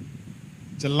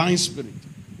 It's a lying spirit.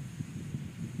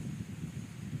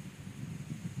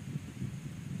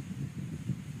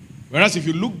 Whereas if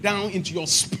you look down into your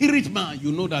spirit man,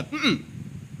 you know that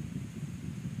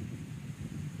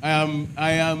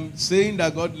I am saying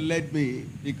that God led me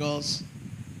because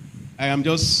I am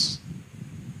just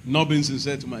not being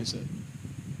sincere to myself.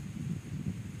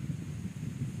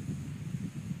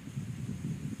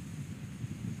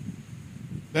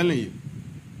 Telling you.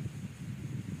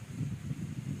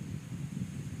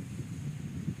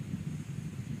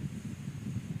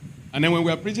 And then when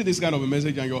we are preaching this kind of a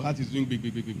message and your heart is doing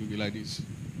big like this.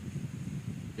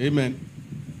 Amen.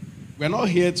 We're not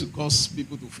here to cause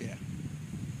people to fear.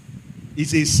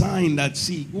 It's a sign that,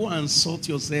 see, go and sort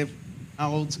yourself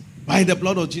out by the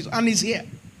blood of Jesus. And it's here.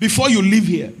 Before you leave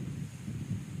here,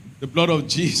 the blood of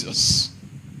Jesus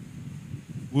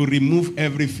will remove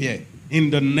every fear in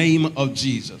the name of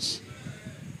Jesus.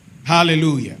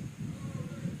 Hallelujah.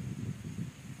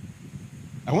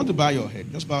 I want to bow your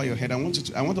head. Just bow your head. I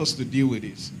want us to deal with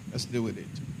this. Let's deal with it.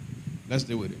 Let's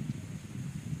deal with it.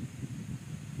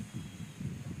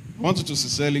 I want you to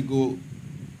sincerely go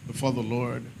before the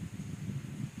Lord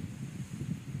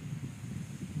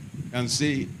and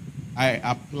say, I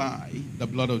apply the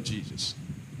blood of Jesus.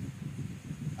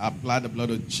 I apply the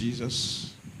blood of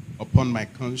Jesus upon my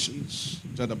conscience,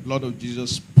 so the blood of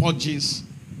Jesus purges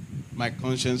my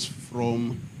conscience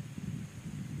from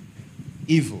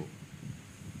evil,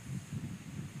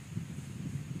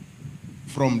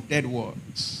 from dead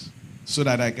works, so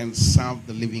that I can serve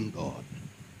the living God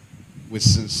with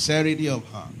sincerity of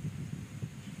heart.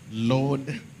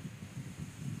 Lord,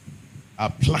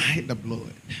 apply the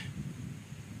blood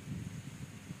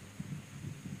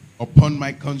upon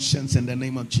my conscience in the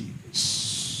name of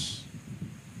Jesus.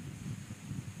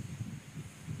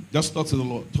 Just talk to the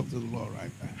Lord. Talk to the Lord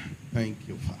right now. Thank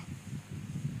you, Father.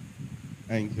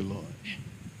 Thank you, Lord.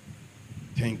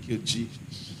 Thank you,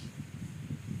 Jesus.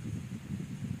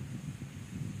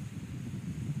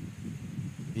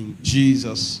 In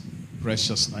Jesus'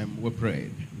 precious name we pray.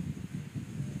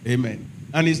 Amen.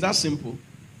 And it's that simple.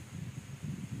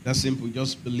 That simple.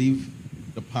 Just believe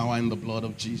the power in the blood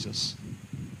of Jesus.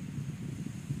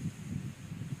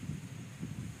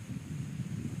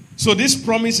 So this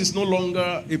promise is no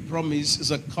longer a promise, it's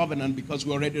a covenant, because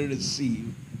we already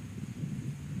received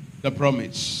the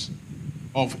promise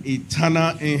of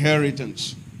eternal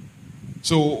inheritance.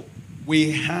 So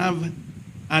we have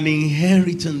an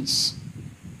inheritance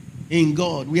in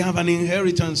God. We have an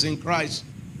inheritance in Christ.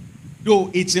 Though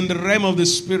it's in the realm of the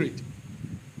Spirit.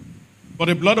 But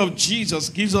the blood of Jesus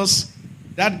gives us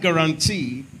that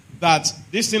guarantee that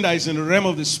this thing that is in the realm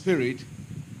of the Spirit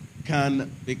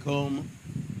can become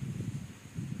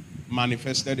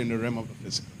manifested in the realm of the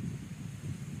physical.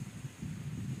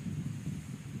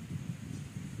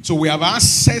 So we have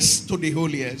access to the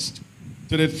holiest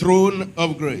to the throne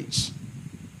of grace.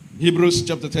 Hebrews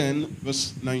chapter 10,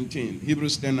 verse 19.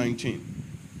 Hebrews 10, 19.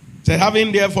 Say,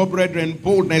 having therefore, brethren,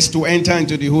 boldness to enter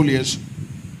into the holiest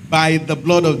by the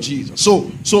blood of Jesus.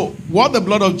 So what the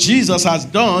blood of Jesus has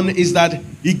done is that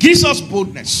it gives us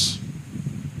boldness.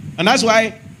 And that's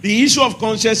why the issue of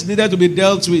conscience needed to be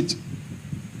dealt with.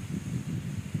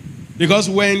 Because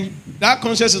when that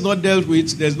conscience is not dealt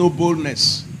with, there's no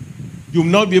boldness. You will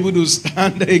not be able to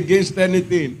stand against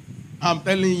anything. I'm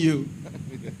telling you.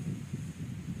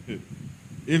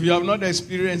 If you have not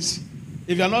experienced,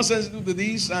 if you are not sensitive to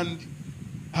this and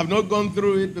have not gone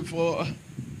through it before,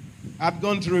 I've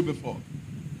gone through it before.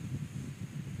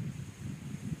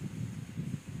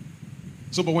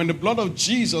 So, but when the blood of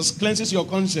Jesus cleanses your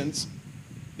conscience,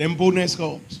 then boldness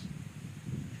comes.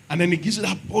 And then it gives you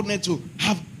that boldness to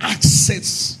have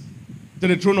access to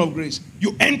the throne of grace.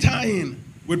 You enter in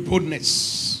with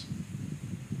boldness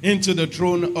into the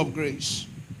throne of grace.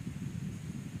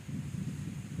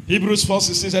 Hebrews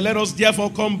 4:16 says, let us therefore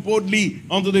come boldly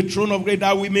unto the throne of grace,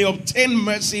 that we may obtain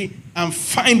mercy and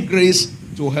find grace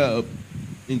to help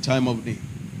in time of need.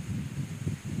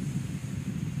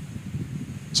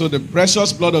 So the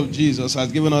precious blood of Jesus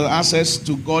has given us access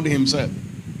to God himself.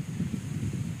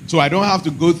 So I don't have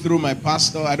to go through my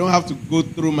pastor. I don't have to go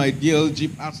through my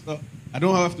DLG pastor. I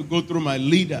don't have to go through my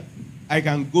leader. I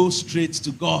can go straight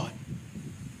to God.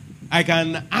 I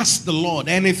can ask the Lord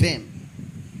anything.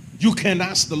 You can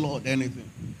ask the Lord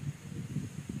anything.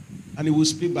 And he will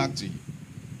speak back to you.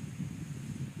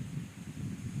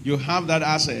 You have that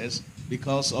access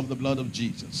because of the blood of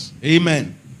Jesus.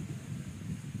 Amen.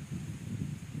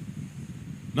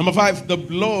 Number 5, the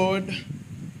blood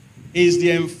is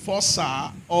the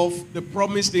enforcer of the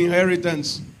promised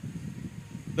inheritance.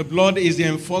 The blood is the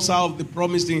enforcer of the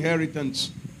promised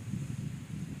inheritance.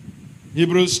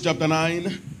 Hebrews chapter 9,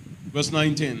 verse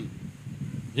 19.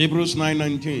 Hebrews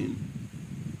 9:19.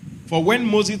 For when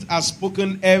Moses had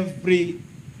spoken every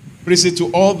precept to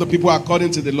all the people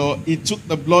according to the law, he took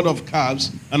the blood of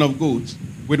calves and of goats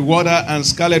with water and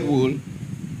scarlet wool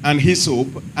and hyssop,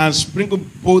 and sprinkled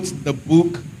both the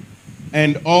book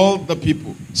and all the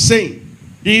people, saying,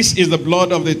 this is the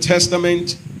blood of the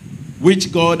testament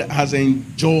which God has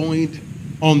enjoined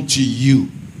unto you.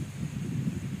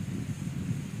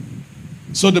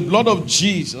 So the blood of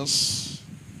Jesus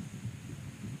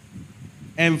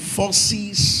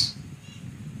enforces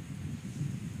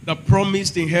the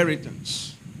promised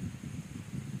inheritance,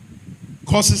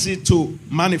 causes it to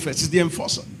manifest. It's the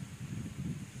enforcer.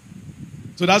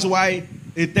 So that's why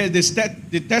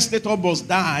the testator must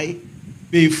die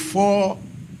before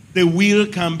the will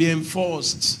can be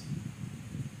enforced.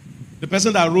 The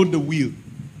person that wrote the will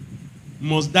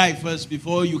must die first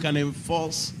before you can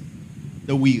enforce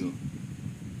the will.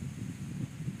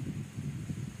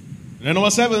 And then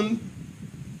number 7,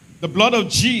 the blood of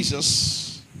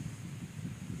Jesus.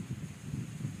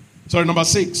 Sorry, number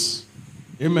 6.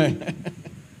 Amen.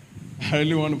 I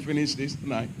really want to finish this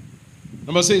tonight.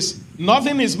 Number 6.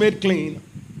 Nothing is made clean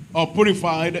or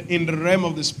purified in the realm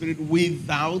of the Spirit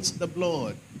without the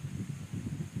blood.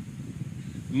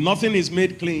 Nothing is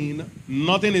made clean.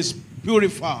 Nothing is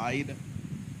purified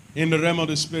in the realm of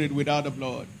the Spirit without the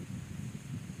blood.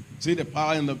 See the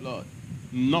power in the blood.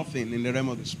 Nothing in the realm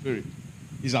of the Spirit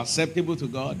is acceptable to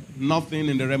God. Nothing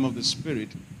in the realm of the Spirit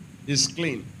is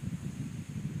clean.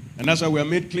 And that's why we are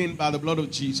made clean by the blood of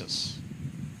Jesus.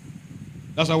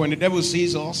 That's why when the devil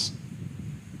sees us,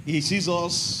 he sees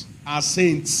us as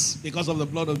saints because of the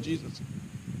blood of Jesus.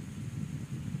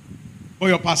 But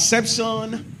your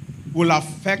perception will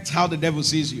affect how the devil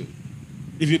sees you.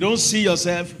 If you don't see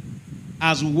yourself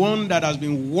as one that has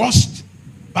been washed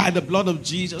by the blood of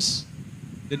Jesus,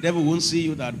 the devil won't see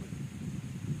you that way.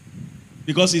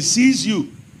 Because he sees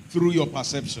you through your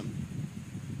perception.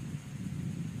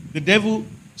 The devil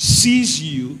sees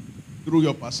you through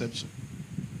your perception.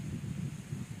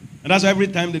 And that's every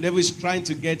time the devil is trying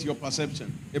to get your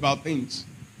perception about things.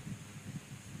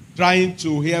 Trying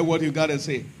to hear what you got to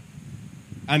say.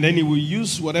 And then he will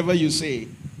use whatever you say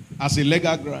as a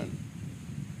legal ground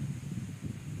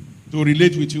to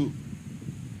relate with you.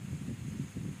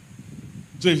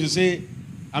 So if you say,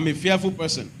 I'm a fearful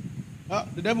person,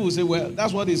 the devil will say, well,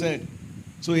 that's what he said.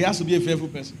 So he has to be a fearful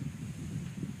person.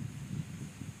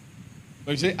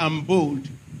 But if you say, I'm bold,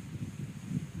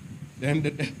 then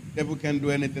the devil can't do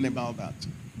anything about that.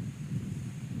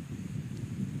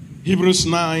 Hebrews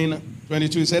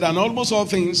 9:22 said, and almost all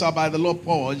things are by the law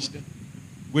purged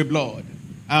with blood,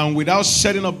 and without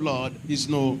shedding of blood is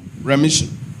no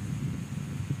remission.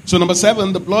 So number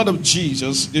 7, the blood of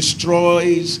Jesus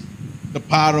destroys the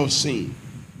power of sin.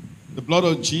 The blood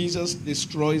of Jesus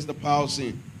destroys the power of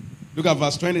sin. Look at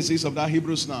verse 26 of that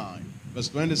Hebrews 9. Verse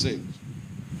 26.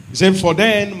 He said, for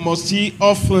then must he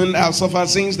often have suffered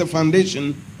since the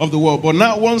foundation of the world. But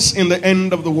now once in the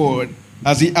end of the world,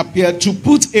 as he appeared to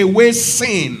put away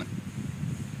sin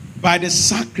by the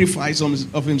sacrifice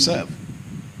of himself.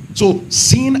 So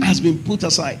sin has been put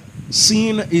aside.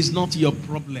 Sin is not your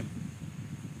problem.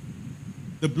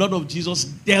 The blood of Jesus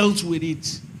dealt with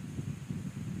it.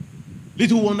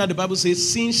 Little wonder the Bible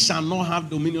says sin shall not have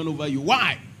dominion over you.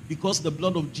 Why? Because the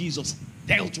blood of Jesus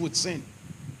dealt with sin.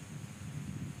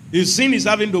 If sin is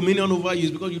having dominion over you,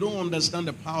 it's because you don't understand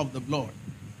the power of the blood.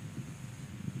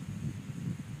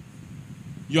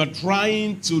 You're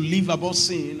trying to live above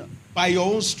sin by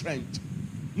your own strength.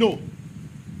 No,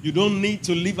 you don't need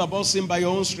to live above sin by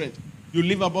your own strength. You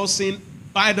live above sin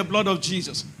by the blood of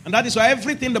Jesus. And that is why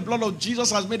everything the blood of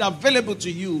Jesus has made available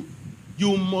to you,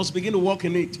 you must begin to walk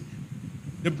in it.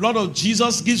 The blood of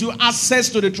Jesus gives you access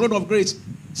to the throne of grace.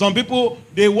 Some people,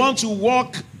 they want to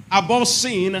walk above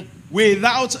sin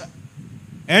without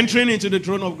entering into the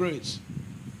throne of grace.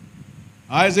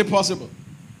 How is it possible?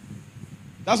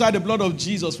 That's why the blood of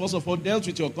Jesus, first of all, dealt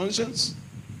with your conscience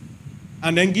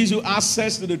and then gives you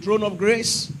access to the throne of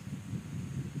grace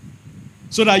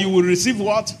so that you will receive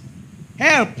what?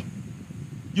 Help.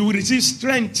 You will receive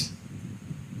strength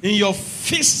in your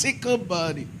physical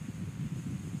body.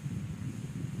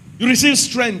 You receive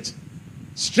strength.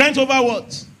 Strength over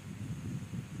what?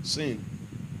 Sin.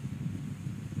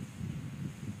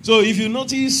 So if you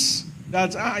notice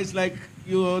that it's like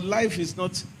your life is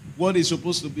not what it's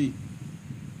supposed to be,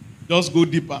 just go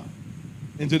deeper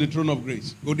into the throne of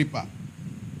grace. Go deeper.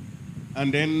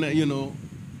 And then,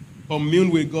 commune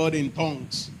with God in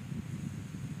tongues.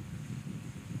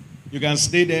 You can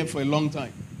stay there for a long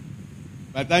time.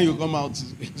 By the time you come out,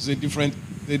 it's a different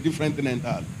thing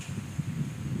entirely.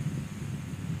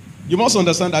 You must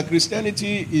understand that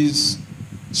Christianity is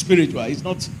spiritual. It's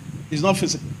not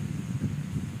physical.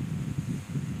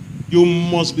 You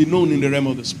must be known in the realm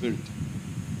of the spirit.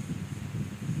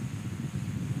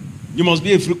 You must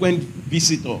be a frequent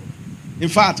visitor. In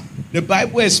fact, the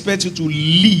Bible expects you to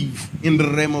live in the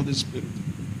realm of the spirit.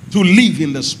 To live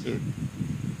in the spirit.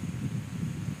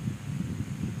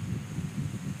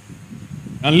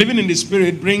 And living in the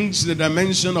spirit brings the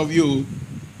dimension of you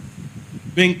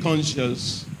being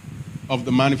conscious of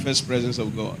the manifest presence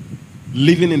of God.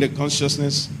 Living in the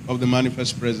consciousness of the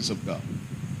manifest presence of God.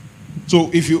 So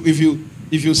if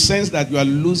you sense that you are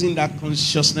losing that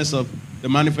consciousness of the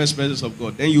manifest presence of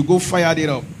God, then you go fire it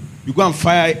up. You go and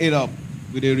fire it up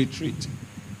with a retreat.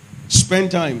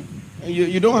 Spend time.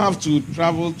 You don't have to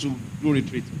travel to do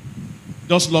retreat.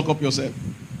 Just lock up yourself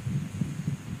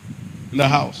in the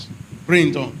house. Pray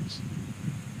in tongues.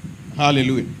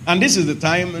 Hallelujah. And this is the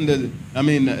time and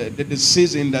the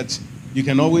season that you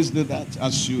can always do that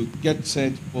as you get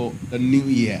set for the new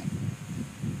year.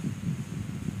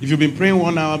 If you've been praying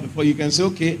 1 hour before, you can say,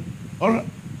 okay, all right,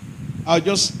 I'll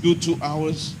just do 2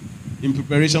 hours in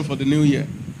preparation for the new year.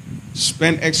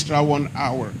 Spend extra 1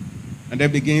 hour and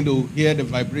then begin to hear the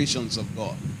vibrations of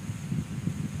God.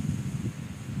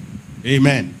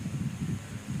 Amen.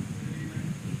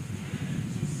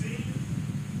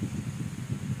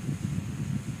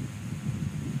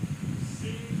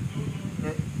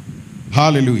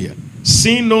 Hallelujah.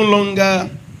 Sin no longer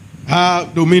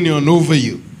have dominion over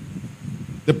you.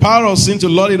 The power of sin to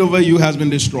lord it over you has been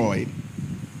destroyed.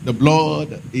 The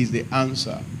blood is the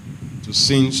answer to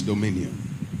sin's dominion.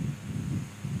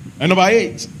 And number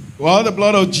 8, what the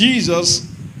blood of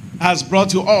Jesus has brought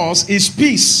to us is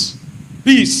peace.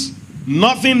 Peace.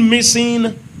 Nothing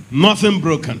missing, nothing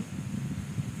broken.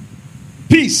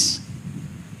 Peace.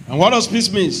 And what does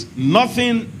peace mean?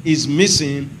 Nothing is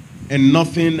missing and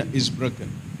nothing is broken.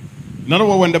 In other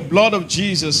words, when the blood of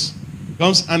Jesus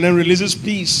comes and then releases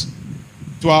peace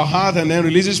to our heart and then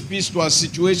releases peace to our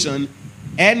situation,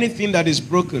 anything that is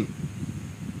broken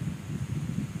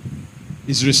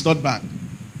is restored back.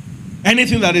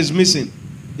 Anything that is missing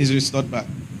is restored back.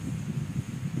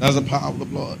 That's the power of the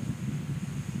blood.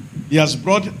 He has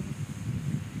brought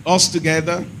us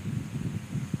together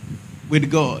with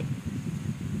God.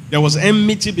 There was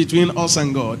enmity between us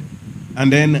and God. And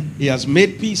then he has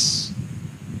made peace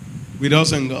with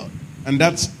us and God. And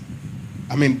that's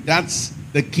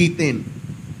the key thing.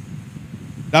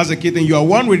 That's the key thing. You are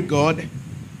one with God,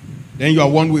 then you are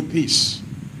one with peace.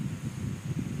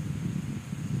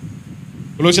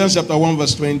 Colossians chapter 1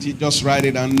 verse 20, just write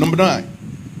it down. Number 9.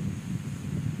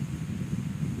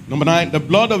 Number 9, the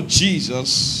blood of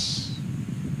Jesus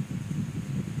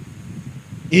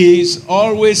is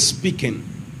always speaking.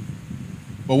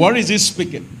 But what is he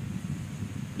speaking?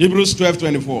 Hebrews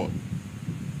 12:24.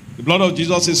 The blood of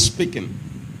Jesus is speaking.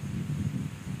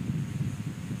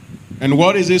 And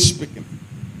what is he speaking?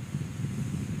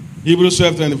 Hebrews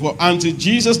 12:24. And to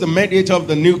Jesus, the mediator of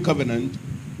the new covenant,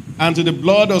 and to the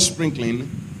blood of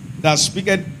sprinkling, that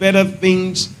speaketh better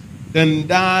things than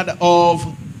that of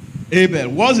Abel.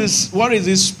 What is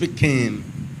he speaking?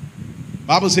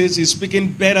 Bible says he's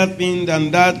speaking better things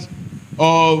than that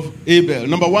of Abel.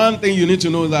 Number one thing you need to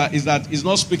know is that he's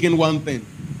not speaking one thing.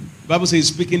 The Bible says he's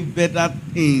speaking better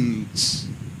things.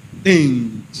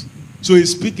 Things. So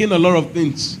he's speaking a lot of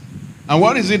things. And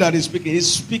what is it that he's speaking?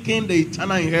 He's speaking the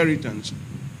eternal inheritance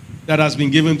that has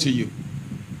been given to you.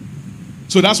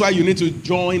 So that's why you need to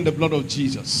join the blood of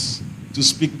Jesus to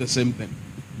speak the same thing.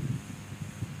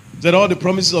 That all the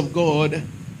promises of God,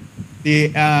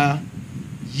 they are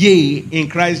yea in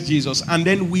Christ Jesus. And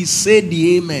then we say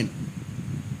the amen.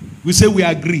 We say we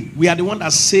agree. We are the one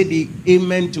that say the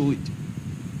amen to it.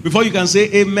 Before you can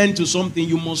say amen to something,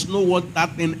 you must know what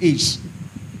that thing is.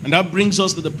 And that brings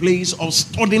us to the place of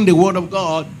studying the Word of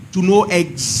God to know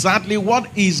exactly what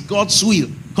is God's will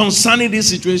concerning this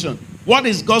situation. What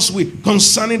is God's will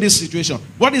concerning this situation?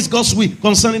 What is God's will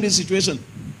concerning this situation?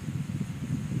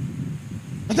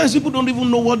 Sometimes people don't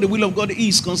even know what the will of God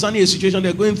is concerning a situation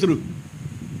they're going through.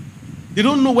 They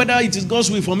don't know whether it is God's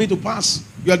will for me to pass.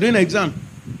 You are doing an exam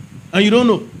and you don't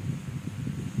know.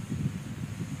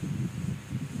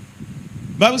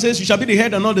 The Bible says you shall be the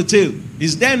head and not the tail.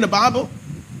 It's there in the Bible.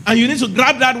 And you need to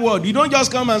grab that word. You don't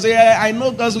just come and say, I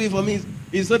know God's will for me.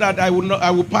 It's so that I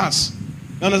will pass.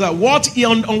 You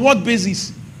understand? On what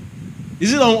basis?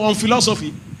 Is it on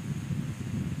philosophy?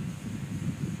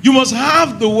 You must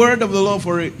have the word of the Lord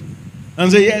for it.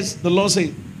 And say, yes, the Lord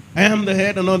said, I am the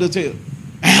head and not the tail.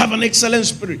 I have an excellent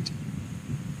spirit.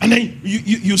 And then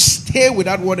you stay with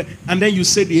that word. And then you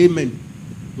say the amen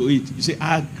to it. You say,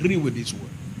 I agree with this word.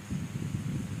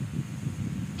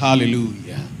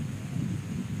 Hallelujah.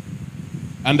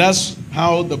 And that's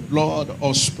how the blood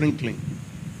of sprinkling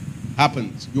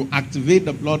happens. You activate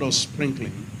the blood of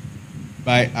sprinkling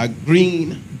by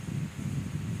agreeing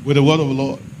with the word of the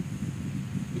Lord.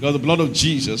 Because the blood of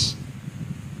Jesus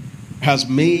has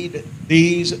made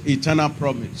this eternal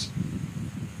promise.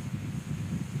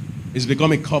 It's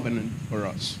become a covenant for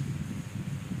us.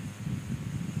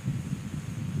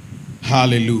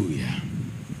 Hallelujah.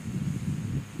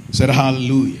 Said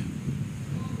hallelujah.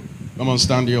 Come on,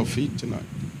 stand to your feet tonight.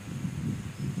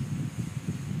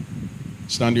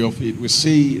 Stand to your feet. We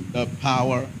see the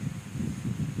power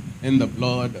in the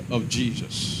blood of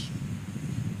Jesus.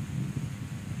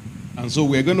 And so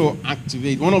we're going to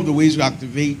activate. One of the ways we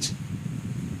activate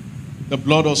the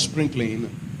blood of sprinkling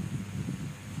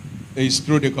is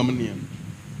through the communion.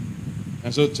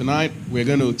 And so tonight we're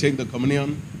going to take the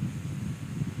communion.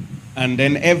 And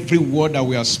then every word that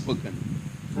we have spoken,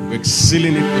 we're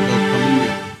sealing it with the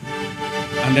communion.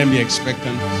 And then be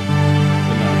expectant tonight.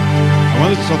 I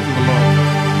want to talk to the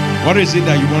Lord. What is it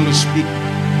that you want to speak?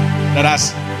 That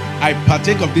as I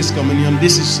partake of this communion,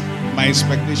 this is my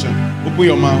expectation. Open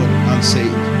your mouth and say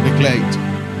it. Declare it.